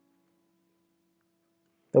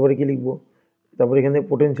 তারপরে কি লিখবো, তারপরে এখানে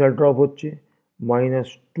পোটেনশিয়াল ড্রপ হচ্ছে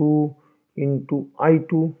 -2 ইন্টু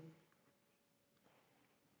I2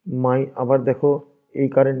 আবার দেখো এই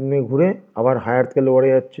কারেন্ট নিয়ে ঘুরে আবার হায়ার থেকে লোয়ারে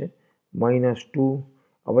যাচ্ছে, -2,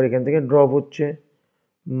 আবার এখান থেকে ড্রপ হচ্ছে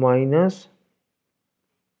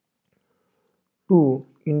 -2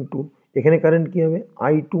 ইন্টু এখানে কারেন্ট কি হবে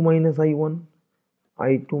I2 minus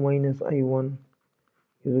I1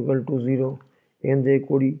 is equal to 0। এখান থেকে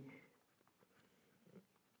করি,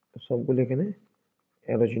 সবগুলো এখানে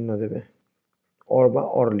অ্যারো চিহ্ন দেবে,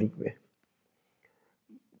 অর লিখবে।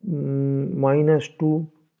 -2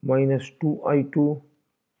 minus 2I2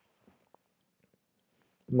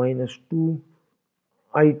 minus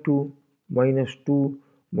 2I2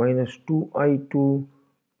 minus 2I2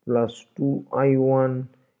 plus 2I1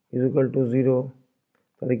 is equal to 0।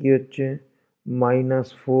 তাহলে কি হচ্ছে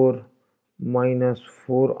 -4 minus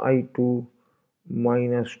 4I2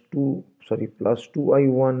 minus plus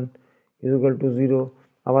 2I1 is equal to 0।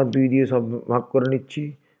 আবার 2 দিয়ে সব ভাগ করে নিচ্ছি,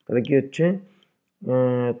 তাহলে কি হচ্ছে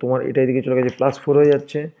তোমার এটা এদিকে চলে গেছে, +4 হয়ে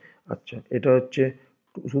যাচ্ছে। আচ্ছা এটা হচ্ছে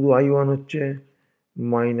শুধু I1 হচ্ছে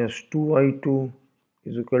 -2I2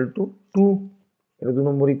 ইজ ইকুয়াল টু 2। এটা 2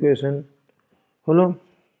 নম্বর ইকুয়েশন হলো।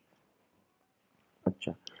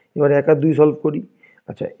 আচ্ছা এবার 1 আর 2 সলভ করি।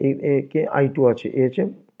 আচ্ছা একে I2 আছে, এ হচ্ছে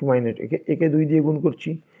 2 মাইনাস, একে 2 দিয়ে গুণ করছি,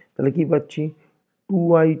 তাহলে কি পাচ্ছি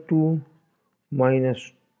 2I2 minus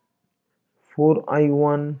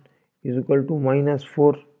 4I1 is equal to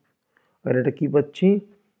 -4। আর এটা কি পাচ্ছি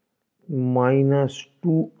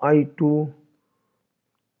 -2I2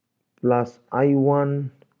 plus I1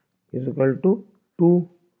 is equal to 2।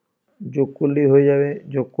 যোগ করলেই হয়ে যাবে,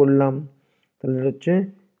 যোগ করলাম, তাহলে এটা হচ্ছে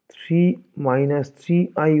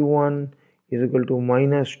 3-3I1 ইজ ইকুয়াল টু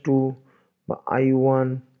 -2 বা I1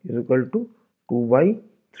 ইজ ইকুয়াল টু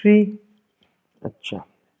 2/3। আচ্ছা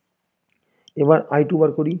এবার I2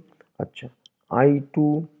 বার করি। আচ্ছা I2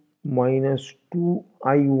 minus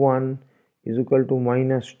 2I1 is equal to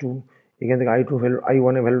 -2। এখান থেকে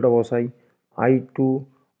I1 এর ভ্যালুটা বসাই, I2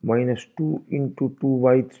 minus 2 into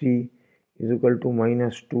 2/3 is equal to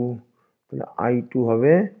 -2। তাহলে I2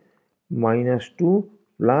 হবে -2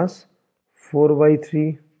 প্লাস 4/3,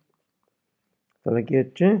 তাহলে কি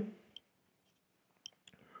হচ্ছে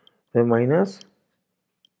minus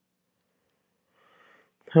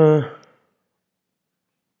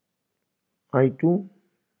I2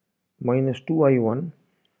 minus 2I1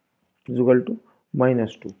 is equal to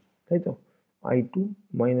 -2, তাই তো। I2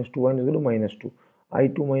 minus 2I1 is equal to -2,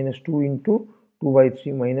 I2 minus 2 into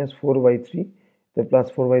 2/3 minus 4/3, তো প্লাস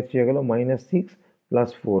 4/3 হয়ে গেল -6 প্লাস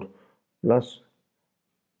 4 প্লাস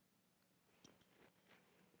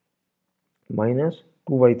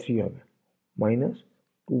 -2/3 হবে,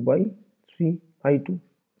 -2/3 I2।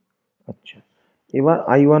 আচ্ছা এবার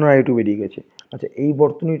I1 আর I2 বেরিয়ে গেছে। আচ্ছা এই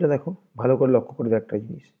বর্তনীটা দেখো, ভালো করে লক্ষ্য করে একটা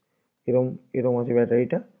জিনিস, এরম আছে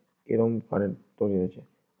ব্যাটারিটা, এরম কারেন্ট তৈরি হয়েছে।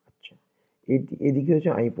 আচ্ছা এদিকে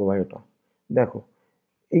হচ্ছে I প্রবাহটা, দেখো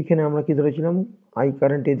এইখানে আমরা কি ধরেছিলাম, I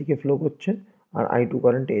কারেন্ট এদিকে ফ্লো করছে আর I2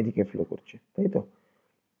 কারেন্ট এদিকে ফ্লো করছে, তাই তো।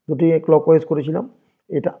 দুটোই ক্লকওয়াইজ করেছিলাম,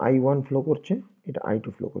 এটা I1 ফ্লো করছে, এটা I2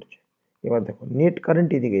 ফ্লো করছে। এবার দেখো নেট কারেন্ট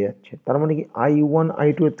এদিকে যাচ্ছে, তার মানে কি I1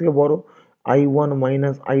 I2 এর থেকে বড়, I1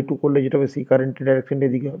 মাইনাস I2 করলে যেটা হবে সেই কারেন্টের ডাইরেকশনটা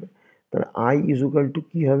এদিকে হবে। তাহলে I ইজুকাল টু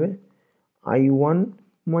কী হবে, I1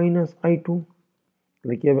 মাইনাস I2।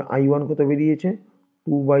 তাহলে কী হবে, I1 কত বেরিয়েছে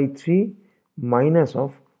 2/3 মাইনাস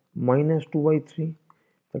অফ মাইনাস 2/3।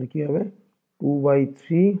 তাহলে কী হবে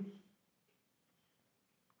 2/3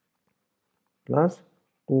 প্লাস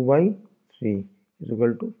 2/3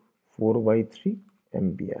 ইজুকাল টু 4/3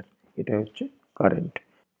 অ্যাম্পিয়ার। এটা হচ্ছে কারেন্ট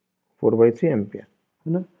 4/3 অ্যাম্পিয়ার,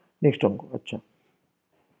 তাই না? নেক্সট অঙ্ক। আচ্ছা,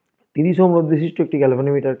 30 ওহম রোধ বিশিষ্ট একটি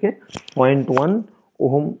গ্যালভানোমিটারকে 0.1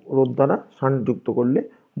 ওহম রোধ দ্বারা শান্টযুক্ত করলে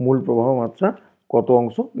মূল প্রবাহ মাত্রা কত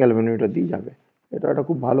অংশ গ্যালভানোমিটার দিয়ে যাবে? এটা একটা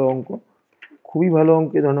খুব ভালো অঙ্ক, খুবই ভালো অঙ্ক।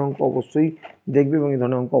 এই ধরনের অঙ্ক অবশ্যই দেখবে এবং এই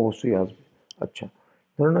ধরনের অঙ্ক অবশ্যই আসবে। আচ্ছা,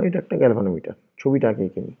 ধরে নাও এটা একটা গ্যালভানোমিটার, ছবিটা আগে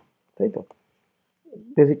এঁকে নিই, তাই তো?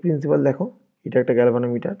 বেসিক প্রিন্সিপাল দেখো, এটা একটা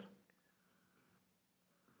গ্যালভানোমিটার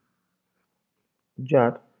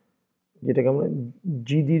যার, যেটাকে আমরা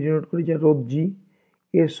জি দিয়ে ডিনোট করি, যার রোধ জি,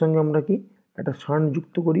 এর সঙ্গে আমরা কি একটা শান্ট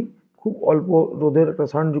যুক্ত করি, খুব অল্প রোধের একটা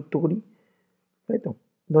শান্ট যুক্ত করি, তাই তো?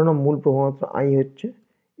 ধরুন মূল প্রবাহমাত্রা আই হচ্ছে,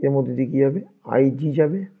 এর মধ্যে দিয়ে কী যাবে, আই জি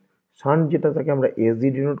যাবে, শান্ট যেটা তাকে আমরা এস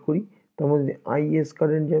দিয়ে ডিনোট করি, তার মধ্যে দিয়ে আই এস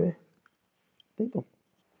কারেন্ট যাবে, তাই তো?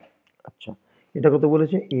 আচ্ছা, এটা কত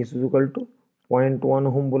বলেছে, এস ইজুকাল টু 0.1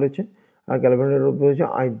 ওহম বলেছে, আর গ্যালভানোমিটার রোধ বলেছে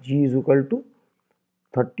I G equal to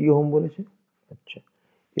 30 ohm বলেছে। আচ্ছা,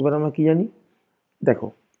 এবার আমরা কি জানি, দেখো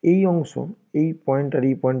এই অংশ, এই পয়েন্ট আর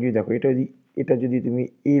এই পয়েন্ট যদি দেখো, এটা যদি তুমি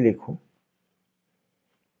এ লেখো,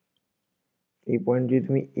 এই পয়েন্ট যদি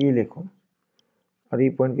তুমি এ লেখো আর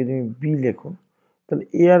এই পয়েন্টকে তুমি বি লেখো, তাহলে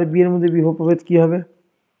এ আর বি এর মধ্যে বিভব প্রভেদ কী হবে?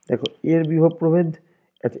 দেখো এর বিভব প্রভেদ,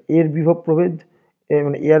 আচ্ছা এর বিভব প্রভেদ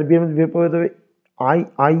মানে এ আর বি এর মধ্যে বিভব প্রভেদ হবে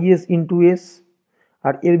আই এস ইন্টু এস,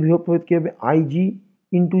 আর এর বিভব প্রভেদ কী হবে, আই জি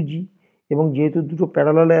ইন্টু জি। এবং যেহেতু দুটো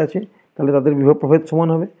প্যারালালে আছে, তাহলে তাদের বিভব প্রভেদ সমান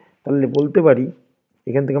হবে। তাহলে বলতে পারি,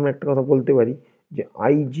 এখান থেকে আমরা একটা কথা বলতে পারি যে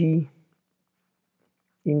আই জি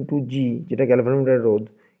ইন্টু জি, যেটা গ্যালভানোমিটারের রোধ,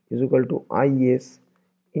 equal to I S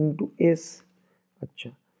into S. আচ্ছা,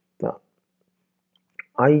 তা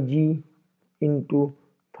I G into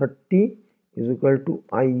 30 equal to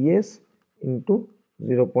I S into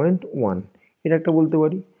 0.1, এটা একটা বলতে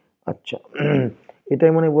পারি। আচ্ছা,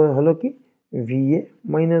 এটাই মানে হলো কি ভিএ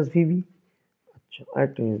মাইনাস ভিবি। আচ্ছা,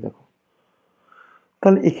 আরেকটা জিনিস দেখো,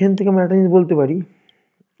 তাহলে এখান থেকে আমরা একটা জিনিস বলতে পারি,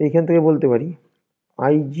 এইখান থেকে বলতে পারি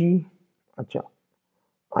আইজি, আচ্ছা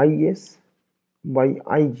is by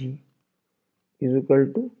IG equal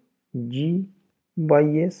to G by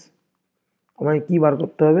S. আমায় কী বার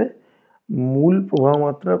করতে হবে, মূল প্রবাহ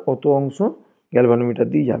মাত্রার কত অংশ গ্যালভানোমিটার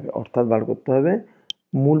দিয়ে যাবে, অর্থাৎ বার করতে হবে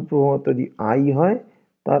মূল প্রবাহ মাত্রা যদি আই হয়,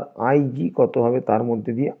 তার আইজি কত হবে, তার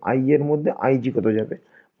মধ্যে দিয়ে আই এর মধ্যে আইজি কত যাবে,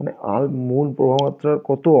 মানে মূল প্রবাহ মাত্রার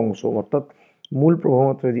কত অংশ, অর্থাৎ মূল প্রবাহ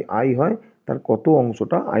মাত্রা যদি আই হয়, তার কত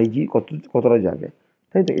অংশটা আইজি কতটা যাবে,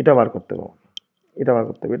 তাই তো? এটা বার করতে হবে, এটা বার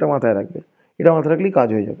করতে হবে, এটা মাথায় রাখবে, এটা মাথায় রাখলেই কাজ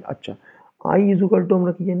হয়ে যাবে। আচ্ছা, আই ইজুকাল টু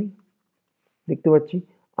আমরা কি জানি, দেখতে পাচ্ছি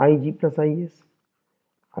IG plus is,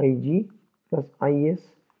 IG plus is,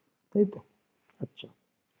 তাই তো? আচ্ছা,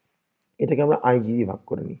 এটাকে আমরা আইজি দিয়ে ভাগ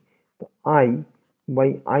করে নিই, তো I by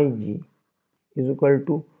IG equal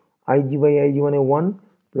to IG by IG মানে 1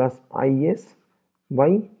 প্লাস আইএস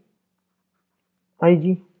বাই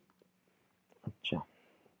আইজি। আচ্ছা,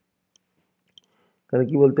 তাহলে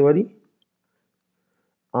কি বলতে পারি,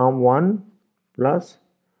 1 plus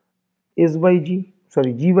S by G,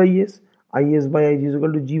 sorry G by S, is by IG equal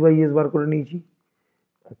to G by S বার করে নিয়েছি।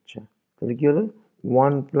 আচ্ছা, তাহলে কী হলো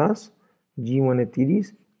 1 প্লাস জি মানে 30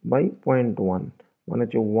 বাই 0.1 মানে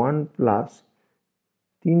হচ্ছে 1 প্লাস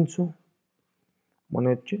 300 মানে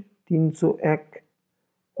হচ্ছে 301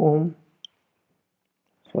 ওহম,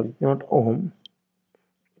 সরি নট ওহম,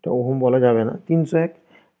 এটা ওহম বলা যাবে না, 301।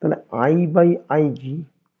 তাহলে আই বাই আইজি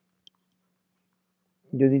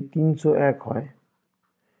যদি 301 হয়,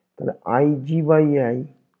 তাহলে IG by I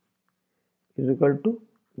equal to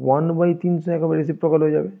 1/301 হবে, রেসিপ্রোকাল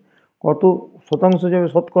হয়ে যাবে। কত শতাংশ যাবে,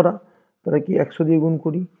 শতকরা, তাহলে কি 100 দিয়ে গুণ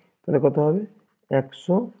করি, তাহলে কত হবে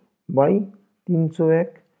 100/301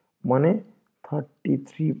 মানে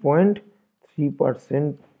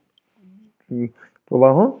 33.3%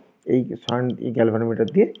 প্রবাহ এই গ্যালভানোমিটার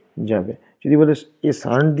দিয়ে যাবে। যদি বলে এই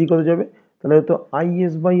শান্ট দিয়ে কত যাবে, তাহলে হয়তো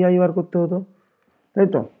আইএস বাই আই বার করতে হতো, তাই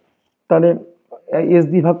তো? তাহলে এস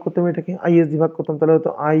দিয়ে ভাগ করতাম, এটাকে আইএস দিয়ে ভাগ করতাম, তাহলে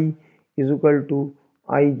হয়তো I equal to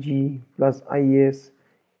IG plus is,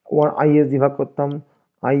 is দিয়ে ভাগ করতাম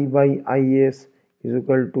I by is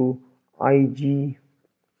equal to IG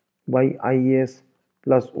by is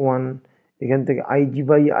plus 1। এখান থেকে আইজি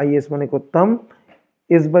বাই আইএস মানে করতাম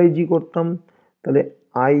এস বাই জি করতাম, তাহলে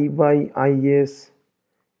I by is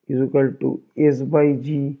equal to S by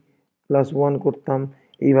জি +1 করতাম,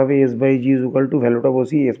 এইভাবে S/G ইকুয়াল টু ভ্যালুটা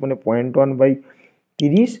বসিয়ে S মানে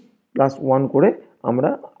 0.1/30 +1 করে আমরা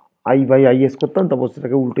I/IS করতাম, তারপর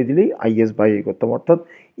সেটাকে উল্টে দিলেই IS/I করতাম। অর্থাৎ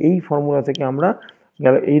এই ফর্মুলা থেকে আমরা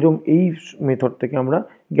এই মেথড থেকে আমরা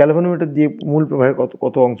গ্যালভানোমিটার দিয়ে মূল প্রবাহের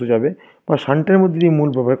কত অংশ যাবে বা শান্টের মধ্যে দিয়ে মূল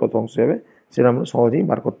প্রবাহের কত অংশ যাবে সেটা আমরা সহজেই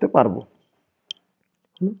বার করতে পারবো।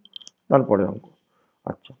 তারপরে অঙ্ক।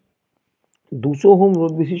 আচ্ছা, 200 ওহম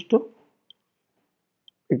রোধ বিশিষ্ট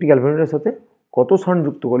একটি গ্যালভানোমিটারের সাথে কত শান্ট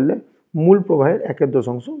যুক্ত করলে মূল প্রবাহের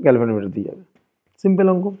 1/10 গ্যালভানোমিটার দিয়ে যাবে? সিম্পল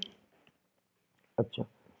অঙ্ক। আচ্ছা,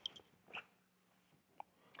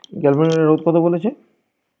 গ্যালভানোমিটারের রোধ কত বলেছে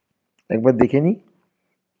একবার দেখে নিই।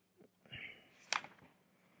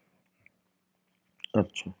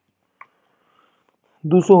 আচ্ছা,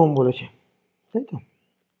 200 ওহম বলেছে, তাই তো?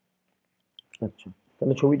 আচ্ছা,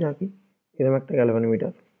 তাহলে ছবিটা আঁকি। এরকম একটা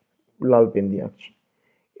গ্যালভানোমিটার, লাল পেন দিয়ে আঁকছি।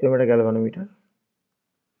 এরকম একটা গ্যালভানোমিটার,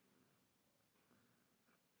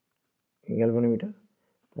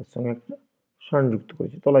 তার সঙ্গে একটা শান্ট যুক্ত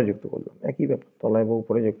করেছি, তলায় যুক্ত করলাম, একই ব্যাপার, তলায় বা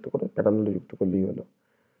উপরে যুক্ত করে প্যারালালে যুক্ত করলেই হলো,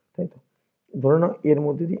 তাই তো? ধরে নাও এর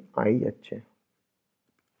মধ্যে দিয়ে আই যাচ্ছে,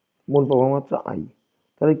 মূল প্রবাহ মাত্রা আই,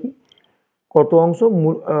 তাহলে কি কত অংশ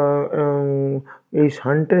এই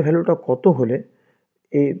শান্টের ভ্যালুটা কত হলে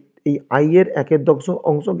এই আই এর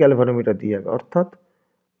 1/10 গ্যালভানোমিটার দিয়ে যাবে? অর্থাৎ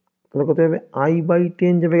তাহলে কত যাবে?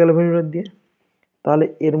 I/10 যাবে গ্যালভানোমিটার দিয়ে, তাহলে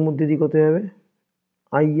এর মধ্যে দিয়ে কত যাবে?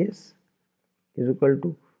 IS ইকুয়াল টু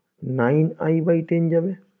 9I/10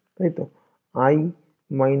 যাবে, তাই তো? I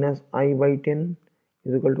minus I/10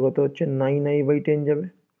 equal to কত হচ্ছে? 9I/10 যাবে,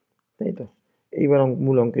 তাই তো? এইবার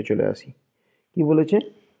মূল অঙ্কে চলে আসি। কি বলেছে?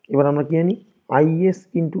 এবার আমরা কি জানি? IS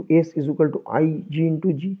into S equal to IG into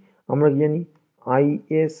G। আমরা কি জানি?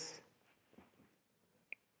 IS,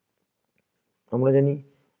 আমরা জানি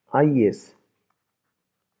IS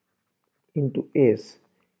into S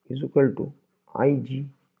equal to IG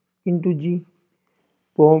into G,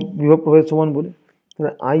 বিভব প্রভেদ সমান বলে।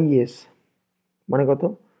 তাহলে IS মানে কত?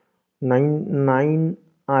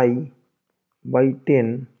 9I/10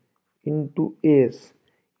 into S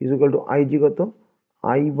equal to IG কত?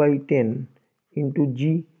 I/10 ইন্টু G,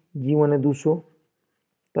 G মানে 200।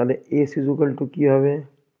 তাহলে S ইকুয়াল টু কী হবে?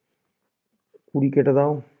 20 কেটে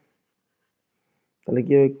দাও, তাহলে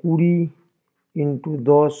কী হবে? 20 ইন্টু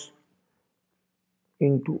 10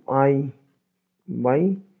 ইন্টু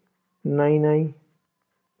I/9I,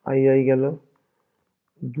 I গেল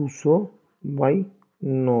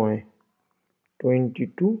 200/9,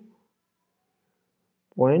 22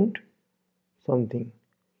 পয়েন্ট সামথিং,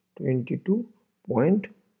 22.2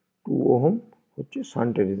 ওহম হচ্ছে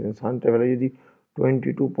শান্টের রেজিস্ট্যান্স। শান্টের ভ্যালু যদি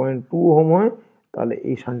 22.2 ওহম হয়, তাহলে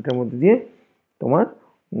এই শান্টের মধ্যে দিয়ে তোমার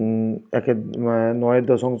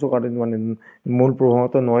 9/10 মানে মূল প্রবাহ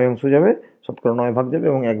 9 অংশ যাবে, শতকরা 9 ভাগ যাবে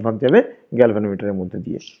এবং 1 ভাগ যাবে গ্যালভানোমিটারের মধ্যে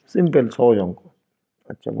দিয়ে। সিম্পল, সহজ অঙ্ক।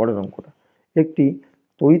 আচ্ছা, বড়ের অঙ্কটা। একটি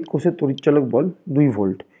তড়িৎ কোষের তড়িৎচালক বল 2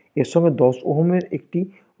 ভোল্ট, এর সঙ্গে 10 ওহমের একটি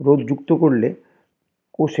রোধ যুক্ত করলে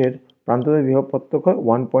কোষের প্রান্তদের বিভব পার্থক্য হয়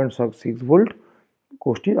 1.6 ভোল্ট।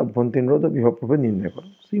 কোষটির অভ্যন্তরীণ রোধ ও বিভব প্রভেদ নির্ণয় করো।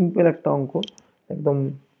 সিম্পল একটা অঙ্ক, একদম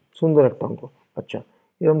সুন্দর একটা অঙ্ক। আচ্ছা,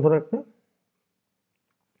 এরকম ধরো একটা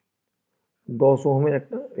 10 ওহমের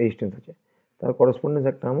একটা রেজিস্ট্যান্স আছে, তার করসপন্ডেন্স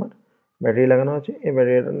একটা আমার ব্যাটারি লাগানো আছে। এই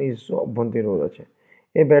ব্যাটারিটার নিজস্ব অভ্যন্তরীণ রোধ আছে।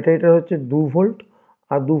 এই ব্যাটারিটার হচ্ছে 2 ভোল্ট,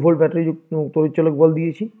 আর 2 ভোল্ট ব্যাটারি তড়িৎচালক বল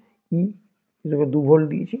দিয়েছি ই, 2 ভোল্ট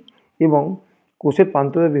দিয়েছি, এবং কোষের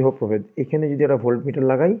প্রান্তদের বিভব প্রভেদ। এখানে যদি একটা ভোল্ট মিটার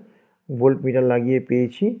লাগাই, ভোল্ট মিটার লাগিয়ে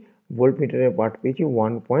পেয়েছি, ভোল্ট মিটারের পার্ট পেয়েছি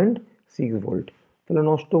 1.6 ভোল্ট। তাহলে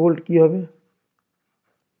নষ্ট ভোল্ট কী হবে?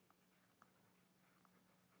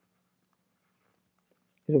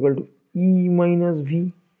 Equal to E minus V,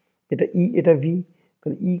 এটা ই এটা ভি,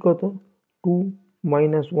 তাহলে ই কত? 2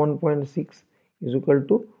 মাইনাস 1.6 ইকুয়াল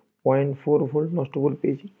টু 0.4 ভোল্ট, নষ্ট ভোল্ট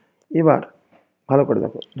পেয়েছি। এবার ভালো করে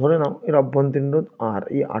দেখো, ধরে নাও এর অভ্যন্তরীণ রোধ আর,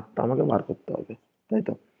 এই আরটা আমাকে বার করতে হবে, তাই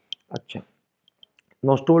তো? আচ্ছা,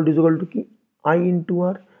 নষ্ট ভোল্ট ইকুয়াল টু কি? আই ইন্টু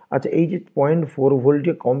আর। আচ্ছা, এই যে 0.4 ভোল্ট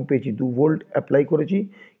যে কম পেয়েছি, 2 ভোল্ট অ্যাপ্লাই করেছি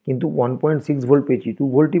কিন্তু 1.6 ভোল্ট পেয়েছি, 2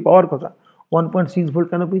 ভোল্টই পাওয়ার কথা, 1.6 ভোল্ট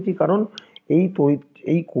কেন পেয়েছি? কারণ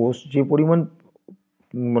এই কোষ যে পরিমাণ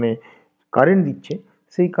মানে কারেন্ট দিচ্ছে,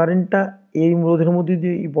 সেই কারেন্টটা এই রোধের মধ্যে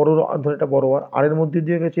দিয়ে, এই বড় ধর এটা বড় আরের মধ্যে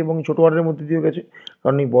দিয়ে গেছে এবং ছোটো আরের মধ্যে দিয়ে গেছে,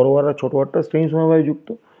 কারণ এই বড় আর ছোটো আরটা শ্রেণী সমবায়ে যুক্ত।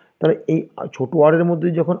 তাহলে এই ছোটো আরের মধ্যে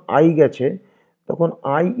যখন আই গেছে, তখন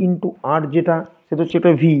আই ইন্টু আর যেটা, সেটা হচ্ছে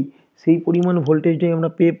এটা ভি, সেই পরিমাণ ভোল্টেজটাই আমরা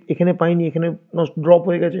এখানে পাইনি, এখানে ড্রপ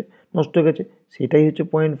হয়ে গেছে, নষ্ট হয়ে গেছে, সেটাই হচ্ছে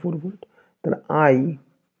 0.4 ভোল্ট। তাহলে I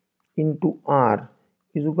into R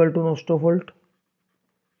equal to নষ্ট ভোল্ট,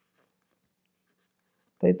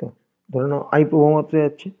 তাই তো? ধরে নাও আই প্রবাহ মাত্রা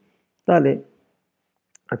যাচ্ছে, তাহলে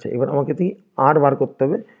আচ্ছা, এবার আমাকে কি আর বার করতে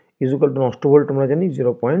হবে, ইজুকাল টু নষ্ট ভোল্ট আমরা জানি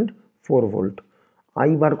 0.4 ভোল্ট,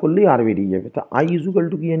 আই বার করলেই আর বেরিয়ে যাবে। তা আই ইজুকাল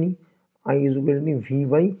টু কি জানি, I equal to V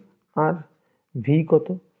by R. V কত,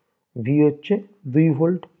 ভি হচ্ছে 2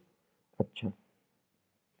 ভোল্ট। আচ্ছা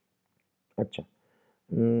আচ্ছা,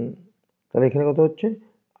 তাহলে এখানে কত হচ্ছে,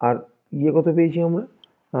 আর ইয়ে কত পেয়েছি আমরা,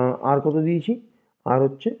 আর কত দিয়েছি, আর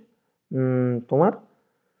হচ্ছে তোমার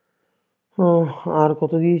আর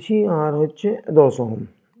কত দিয়েছি, আর হচ্ছে 10 ওহম।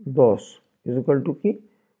 10 ইজুকাল টু কি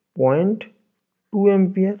 0.2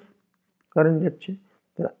 অ্যাম্পিয়ার কারেন্ট যাচ্ছে।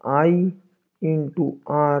 তাহলে I into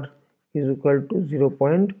R equal to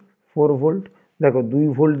 0.4 volt. দেখো 2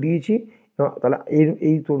 ভোল্ট দিয়েছি, তাহলে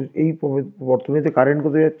এই বর্তনীতে কারেন্ট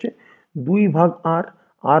কত যাচ্ছে, 2 ভাগ আর,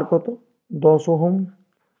 আর কত 10 ওহম।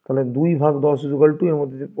 তাহলে 2 ভাগ 10 ইজুকাল টু এর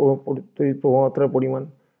মধ্যে যে তড়িৎ প্রবাহমাত্রার পরিমাণ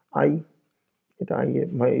আই, এটা আই এর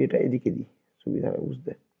ভাই, এটা এদিকে দিই সুবিধা হবে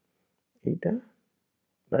বুঝতে, এইটা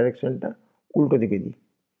ডাইরেকশনটা উল্টো দিকে দিই,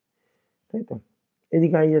 তাই তো,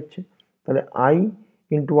 এদিকে আই যাচ্ছে। তাহলে I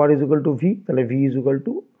into R equal to V, তাহলে V equal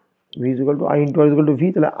to I into R equal to V,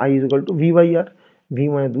 তাহলে I equal to V by R. V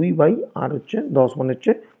মানে 2 বাই আর হচ্ছে 10 মানে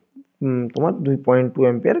হচ্ছে তোমার 2.2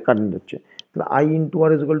 অ্যাম্পিয়ার কারেন্ট যাচ্ছে। তাহলে I into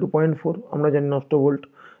R equal to 0.4, আমরা জানি নষ্ট ভোল্ট,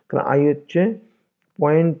 তাহলে আই হচ্ছে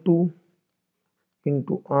 0.2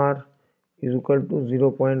 ইন্টু আর ইজুকাল টু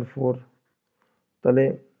 0.4। তাহলে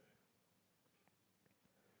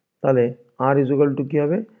তাহলে আর ইজুকাল টু কী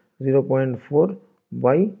হবে, 0.4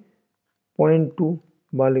 বাই 0.2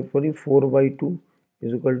 বা লিখতে পারি 4/2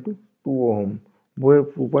 ইজুকাল টু 2 ওহম। বইয়ে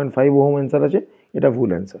 2.5 ওহম অ্যান্সার আছে, এটা ভুল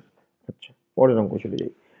অ্যান্সার। আচ্ছা, পরের অঙ্ক চলে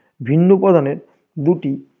যাই। ভিন্ন উপাদানের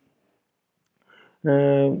দুটি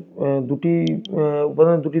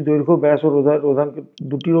উপাদানের দুটি দৈর্ঘ্য ব্যাস ও রোধাঙ্কের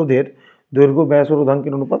দুটি রোধের দৈর্ঘ্য ব্যাস ও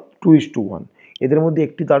রোধাঙ্কের অনুপাত 2:1। এদের মধ্যে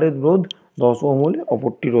একটি তারের রোধ 10 ওহম হলে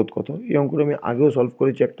অপরটি রোধ কত। এই অঙ্কটা আমি আগেও সলভ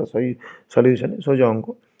করেছি একটা সলিউশনে, সোজা অঙ্ক।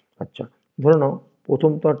 আচ্ছা, ধরে নাও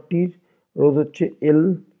প্রথম তারটির রোধ হচ্ছে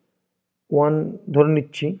L1 ধরে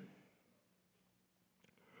নিচ্ছি,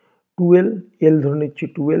 12 L ধরে নিচ্ছি,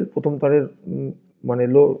 12 প্রথম তারের মানে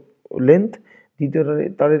লেন্থ। দ্বিতীয়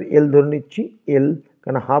তারের L ধরে নিচ্ছি L,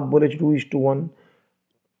 কেন হাফ বলেছি 2:1।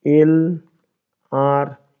 L আর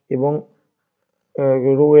এবং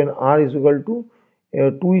rho N R equal to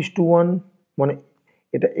 2:1, মানে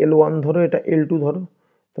এটা L1 ধরো, এটা L2 ধরো,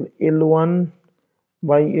 তাহলে L1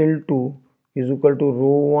 by L2 equal to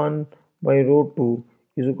rho 1 by rho 2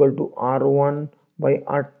 equal to R1 by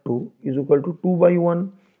R2 equal to 2/1।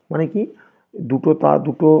 মানে কি, দুটো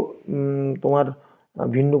তোমার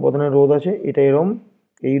ভিন্ন উপাদানের রোধ আছে, এটা এরম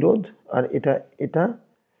এই রোধ, আর এটা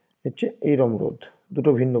হচ্ছে এইরম রোধ, দুটো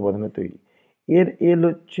ভিন্ন উপাদানের তৈরি। এর এল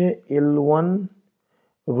হচ্ছে L1,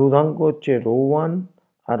 রোধাঙ্ক হচ্ছে রো 1,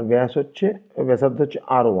 আর ব্যাসার্ধ হচ্ছে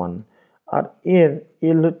R1, আর এর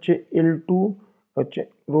এল হচ্ছে L2, হচ্ছে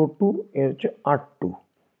রো 2, এর হচ্ছে R2,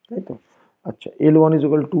 তাই তো। আচ্ছা, L1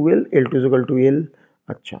 equal to L, L2 equal to L।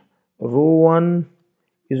 আচ্ছা, rho 1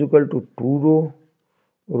 equal to 2 rho,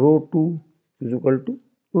 rho 2 equal to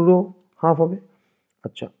rho, half হবে।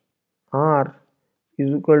 আচ্ছা, আর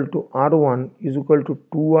equal to R1 equal to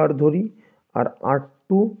 2R ধরি, আর R2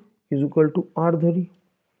 ইজুকাল টু R ধরি,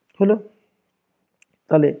 হলো।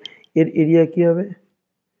 তাহলে এর এরিয়া কী হবে,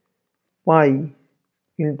 পাই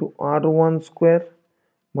ইন্টু R1 স্কোয়ার,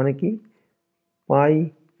 মানে কি পাই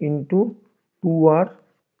ইন্টু 2R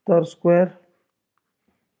তার স্কোয়ার,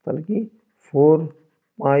 তাহলে কি 4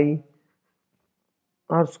 পাই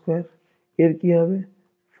আর স্কোয়ার। এর কী হবে,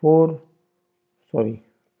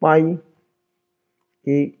 পাই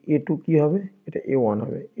A2 কী হবে, এটা A1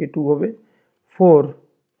 হবে, A2 হবে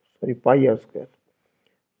পাই আর square,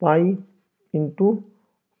 pi into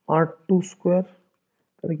R2 square,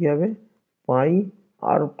 তাহলে কী হবে পাই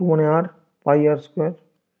R2 মানে আর, পাই আর স্কোয়ার,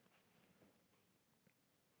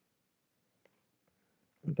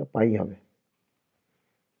 এটা পাই হবে,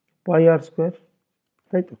 পাই আর স্কোয়ার,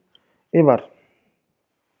 তাই তো। এবার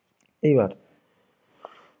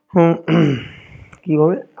কী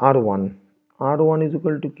হবে, R1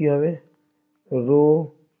 ইজুকাল টু কী হবে, rho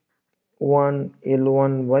 1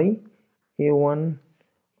 L1 by A1,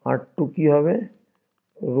 R2 কী হবে,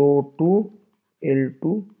 রো 2 L2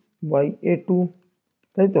 বাই A2,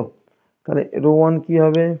 তাই তো। তাহলে রো 1 কী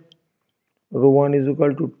হবে, rho 1 equal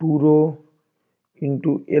to 2 rho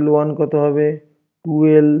into L1 কত হবে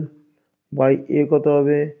 2L বাই A কত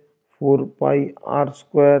হবে 4 পাই আর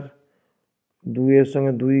স্কোয়ার, 2 এর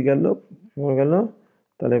সঙ্গে 2 গেল, 4 গেল,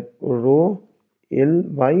 তাহলে rho L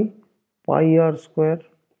by pi R square.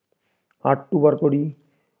 R2 বার করি,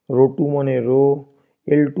 রো 2 মানে রো,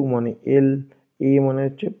 L2 মানে L, A মানে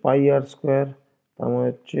হচ্ছে পাই আর স্কোয়ার, তার মানে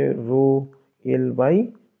হচ্ছে rho L by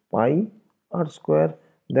pi R square.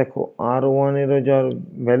 দেখো R1 এরও যার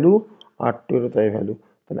ভ্যালু R2 এরও তাই ভ্যালু,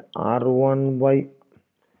 তাহলে R1 বাই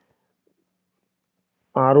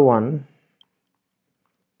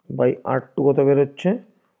R2 কত বেরোচ্ছে,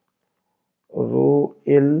 rho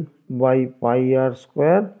L by pi R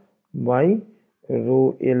square by rho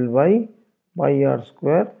L by pi R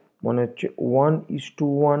square, মানে হচ্ছে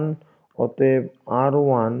 1:1। অতএব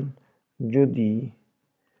R1 যদি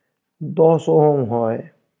 10 ওহম হয়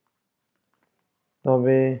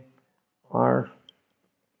তবে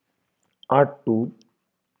R2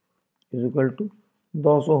 is equal to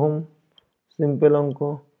 10 ohm. Simple অঙ্ক।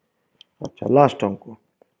 আচ্ছা, লাস্ট অঙ্ক।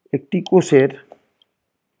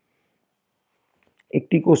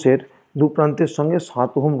 একটি কোষের দু প্রান্তের সঙ্গে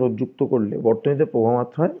 7 ওহম রোধ যুক্ত করলে বর্তনীতে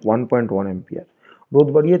প্রবাহমাত্রা হয় 1.1 অ্যাম্পিয়ার। রোধ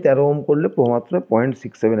বাড়িয়ে 13 ওহম করলে প্রবাহমাত্রা হয়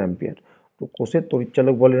 0.67 অ্যাম্পিয়ার। তো কোষের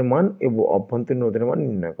তড়িৎচালক বলের মান এবং অভ্যন্তরীণ রোধের মান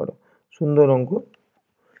নির্ণয় করো। সুন্দর অঙ্ক।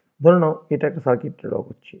 ধরে নাও এটা একটা সার্কিট ড্র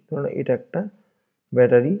করছি, ধরে নাও এটা একটা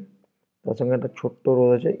ব্যাটারি, তার সঙ্গে একটা ছোট্ট রোধ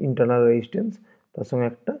আছে ইন্টারনাল রেজিস্ট্যান্স, তার সঙ্গে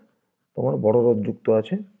একটা তোমার বড় রোধ যুক্ত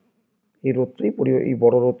আছে। এই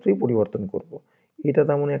বড় রোধটাই পরিবর্তন করব। এটা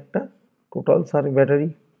তেমন একটা টোটাল ব্যাটারি,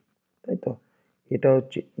 তাই তো। এটা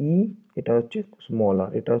হচ্ছে ই, এটা হচ্ছে স্মল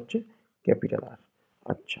আর, এটা হচ্ছে ক্যাপিটাল আর।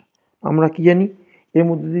 আচ্ছা, আমরা কি জানি এর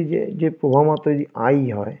মধ্যে দিয়ে যে প্রবাহ মাত্রা যদি আই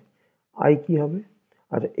হয়, আই কি হবে?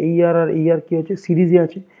 আচ্ছা, এই আর এই আর কি হচ্ছে, সিরিজে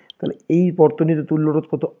আছে। তাহলে এই বর্তনীতে তুল্য রোধ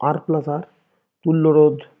কত? আর প্লাস আর। তুল্য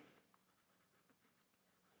রোধ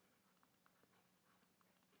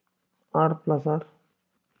আর প্লাস আর,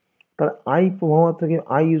 তাহলে আই প্রবাহ মাত্রাকে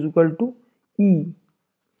I is equal to E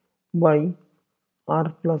by R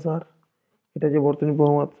plus আর। এটা যে বর্তনী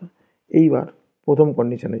প্রবাহ মাত্রা। এইবার প্রথম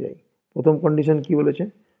কন্ডিশনে যাই। প্রথম কন্ডিশন কি বলেছে?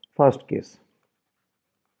 ফার্স্ট কেস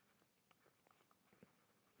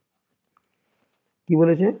কি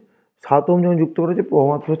বলেছে? 7 ওহম যখন যুক্ত করেছে প্রবাহ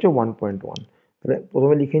মাত্রা হচ্ছে 1.1। তাহলে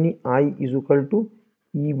প্রথমে লিখে নিই I is equal to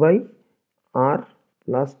E by R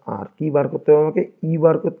plus আর। কি বার করতে হবে আমাকে? ই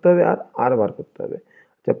বার করতে হবে আর আর বার করতে হবে।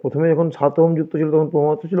 আচ্ছা, প্রথমে যখন 7 ওহম যুক্ত ছিল তখন প্রবাহ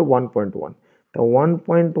মাত্রা ছিল 1.1। তা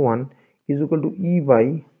 1.1 is equal to E by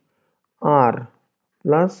R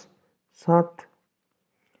plus 7।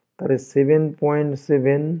 তাহলে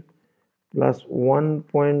 7.7 plus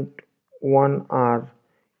 1.1 R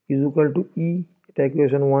is equal to ই। এটা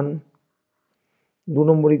ইকুয়েশন 1। 2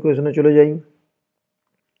 নম্বর ইকুয়েশনে চলে যাই।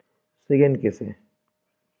 সেকেন্ড কেসে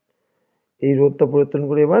এই রোধটা পরিবর্তন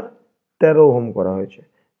করে এবার 13 ওহম করা হয়েছে।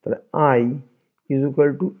 তাহলে I is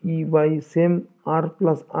equal to E by same R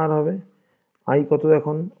plus আর হবে। আই কত?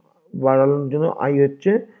 এখন বাড়ানোর জন্য আই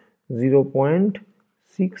হচ্ছে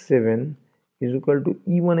 0.67 ইজ ইকুয়াল টু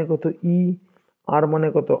ই মানে কত? ই। আর মানে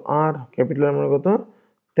কত? আর। ক্যাপিটাল আর মানে কত?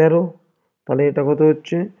 13। তাহলে এটা কত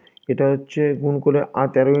হচ্ছে? এটা হচ্ছে গুণ করে আর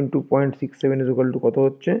 13 ইন্টু 0.67 ইজ ইকুয়াল টু কত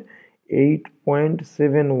হচ্ছে?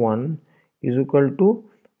 8.71 is equal to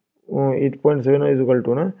 8.7 is equal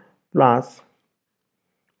to না plus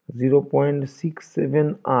 0.67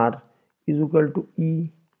 R is equal to ই।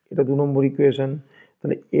 এটা 2 নম্বর ইকুয়েশন।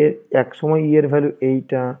 তাহলে এর এক সময় ই এর ভ্যালু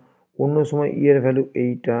এইটা, অন্য সময় ই এর ভ্যালু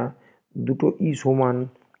এইটা, দুটো ই সমান,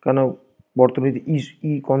 কারণ বর্তনীতে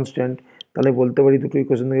ই কনস্ট্যান্ট। তাহলে বলতে পারি দুটো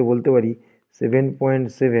ইকুয়েশন থেকে বলতে পারি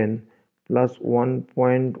 7.7 plus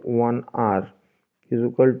 1.1 R is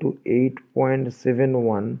equal to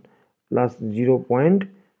 8.71 plus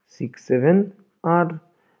 0.67 আর।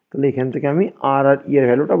 তাহলে এখান থেকে আমি আর ই এর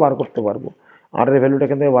ভ্যালুটা বার করতে পারবো। আর এর ভ্যালুটা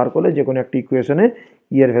এখান থেকে বার করলে যে কোনো একটা ইকুয়েশনে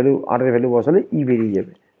ই এর ভ্যালু, আর এর ভ্যালু বসালে ই বেরিয়ে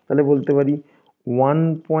যাবে। তাহলে বলতে পারি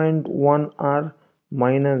 1.1 আর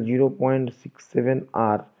minus 0.67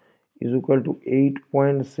 R is equal to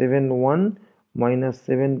 8.71 minus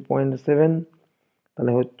 7.7।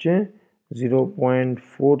 তাহলে হচ্ছে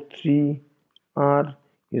 0.43 আর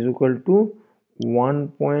ইজ ইকুয়াল টু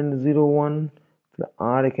 1.01। তাহলে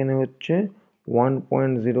আর এখানে হচ্ছে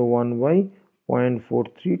 1.01 বাই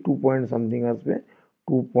 0.43, 2 পয়েন্ট সামথিং আসবে,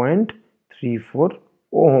 2.34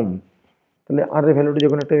 ওহম। তাহলে আর এর ভ্যালুটা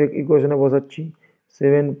যখন একটা ইকুয়েশনে বসাচ্ছি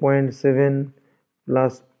 7.7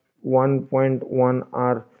 plus 1.1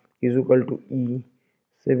 R is equal to E,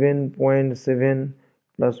 7.7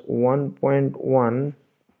 plus 1.1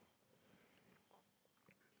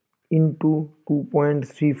 into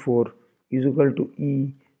 2.34 is equal to ই।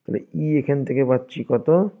 তাহলে ই এখান থেকে পাচ্ছি কত?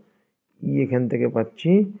 ই এখান থেকে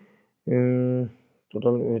পাচ্ছি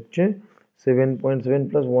টোটাল হচ্ছে 7.7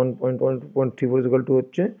 প্লাস 1.1 2.34 ইজ ইকুয়াল টু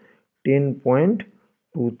হচ্ছে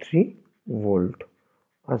 10.23 ভোল্ট।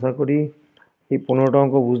 আশা করি এই 15টা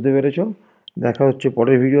অঙ্ক বুঝতে পেরেছো। দেখা হচ্ছে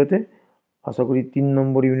পরের ভিডিওতে। আশা করি 3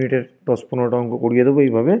 নম্বর ইউনিটের 10-15টা অঙ্ক করিয়ে দেবো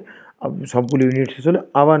এইভাবে। সবগুলো ইউনিট শেষ হলে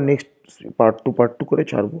আবার নেক্সট পার্ট টু করে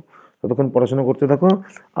ছাড়বো। ততক্ষণ পড়াশোনা করতে থাকো।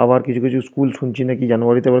 আবার কিছু কিছু স্কুল শুনছি নাকি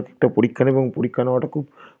জানুয়ারিতে আবার একটা পরীক্ষা নেবে, এবং পরীক্ষা নেওয়াটা খুব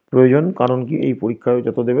প্রয়োজন। কারণ কি, এই পরীক্ষা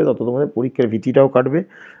যত দেবে তত তোমাদের পরীক্ষার ভীতিটাও কাটবে।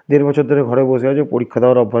 1.5 বছর ধরে ঘরে বসে আছো, পরীক্ষা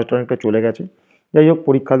দেওয়ার অভ্যাসটা অনেকটা চলে গেছে। যাই হোক,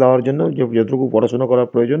 পরীক্ষা দেওয়ার জন্য যতটুকু পড়াশোনা করা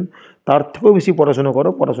প্রয়োজন তার থেকেও বেশি পড়াশোনা করো,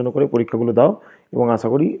 পড়াশোনা করে পরীক্ষাগুলো দাও, এবং আশা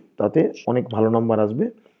করি তাতে অনেক ভালো নাম্বার আসবে।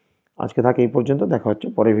 আজকে থাক এই পর্যন্ত, দেখা হচ্ছে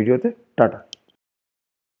পরের ভিডিওতে। টাটা।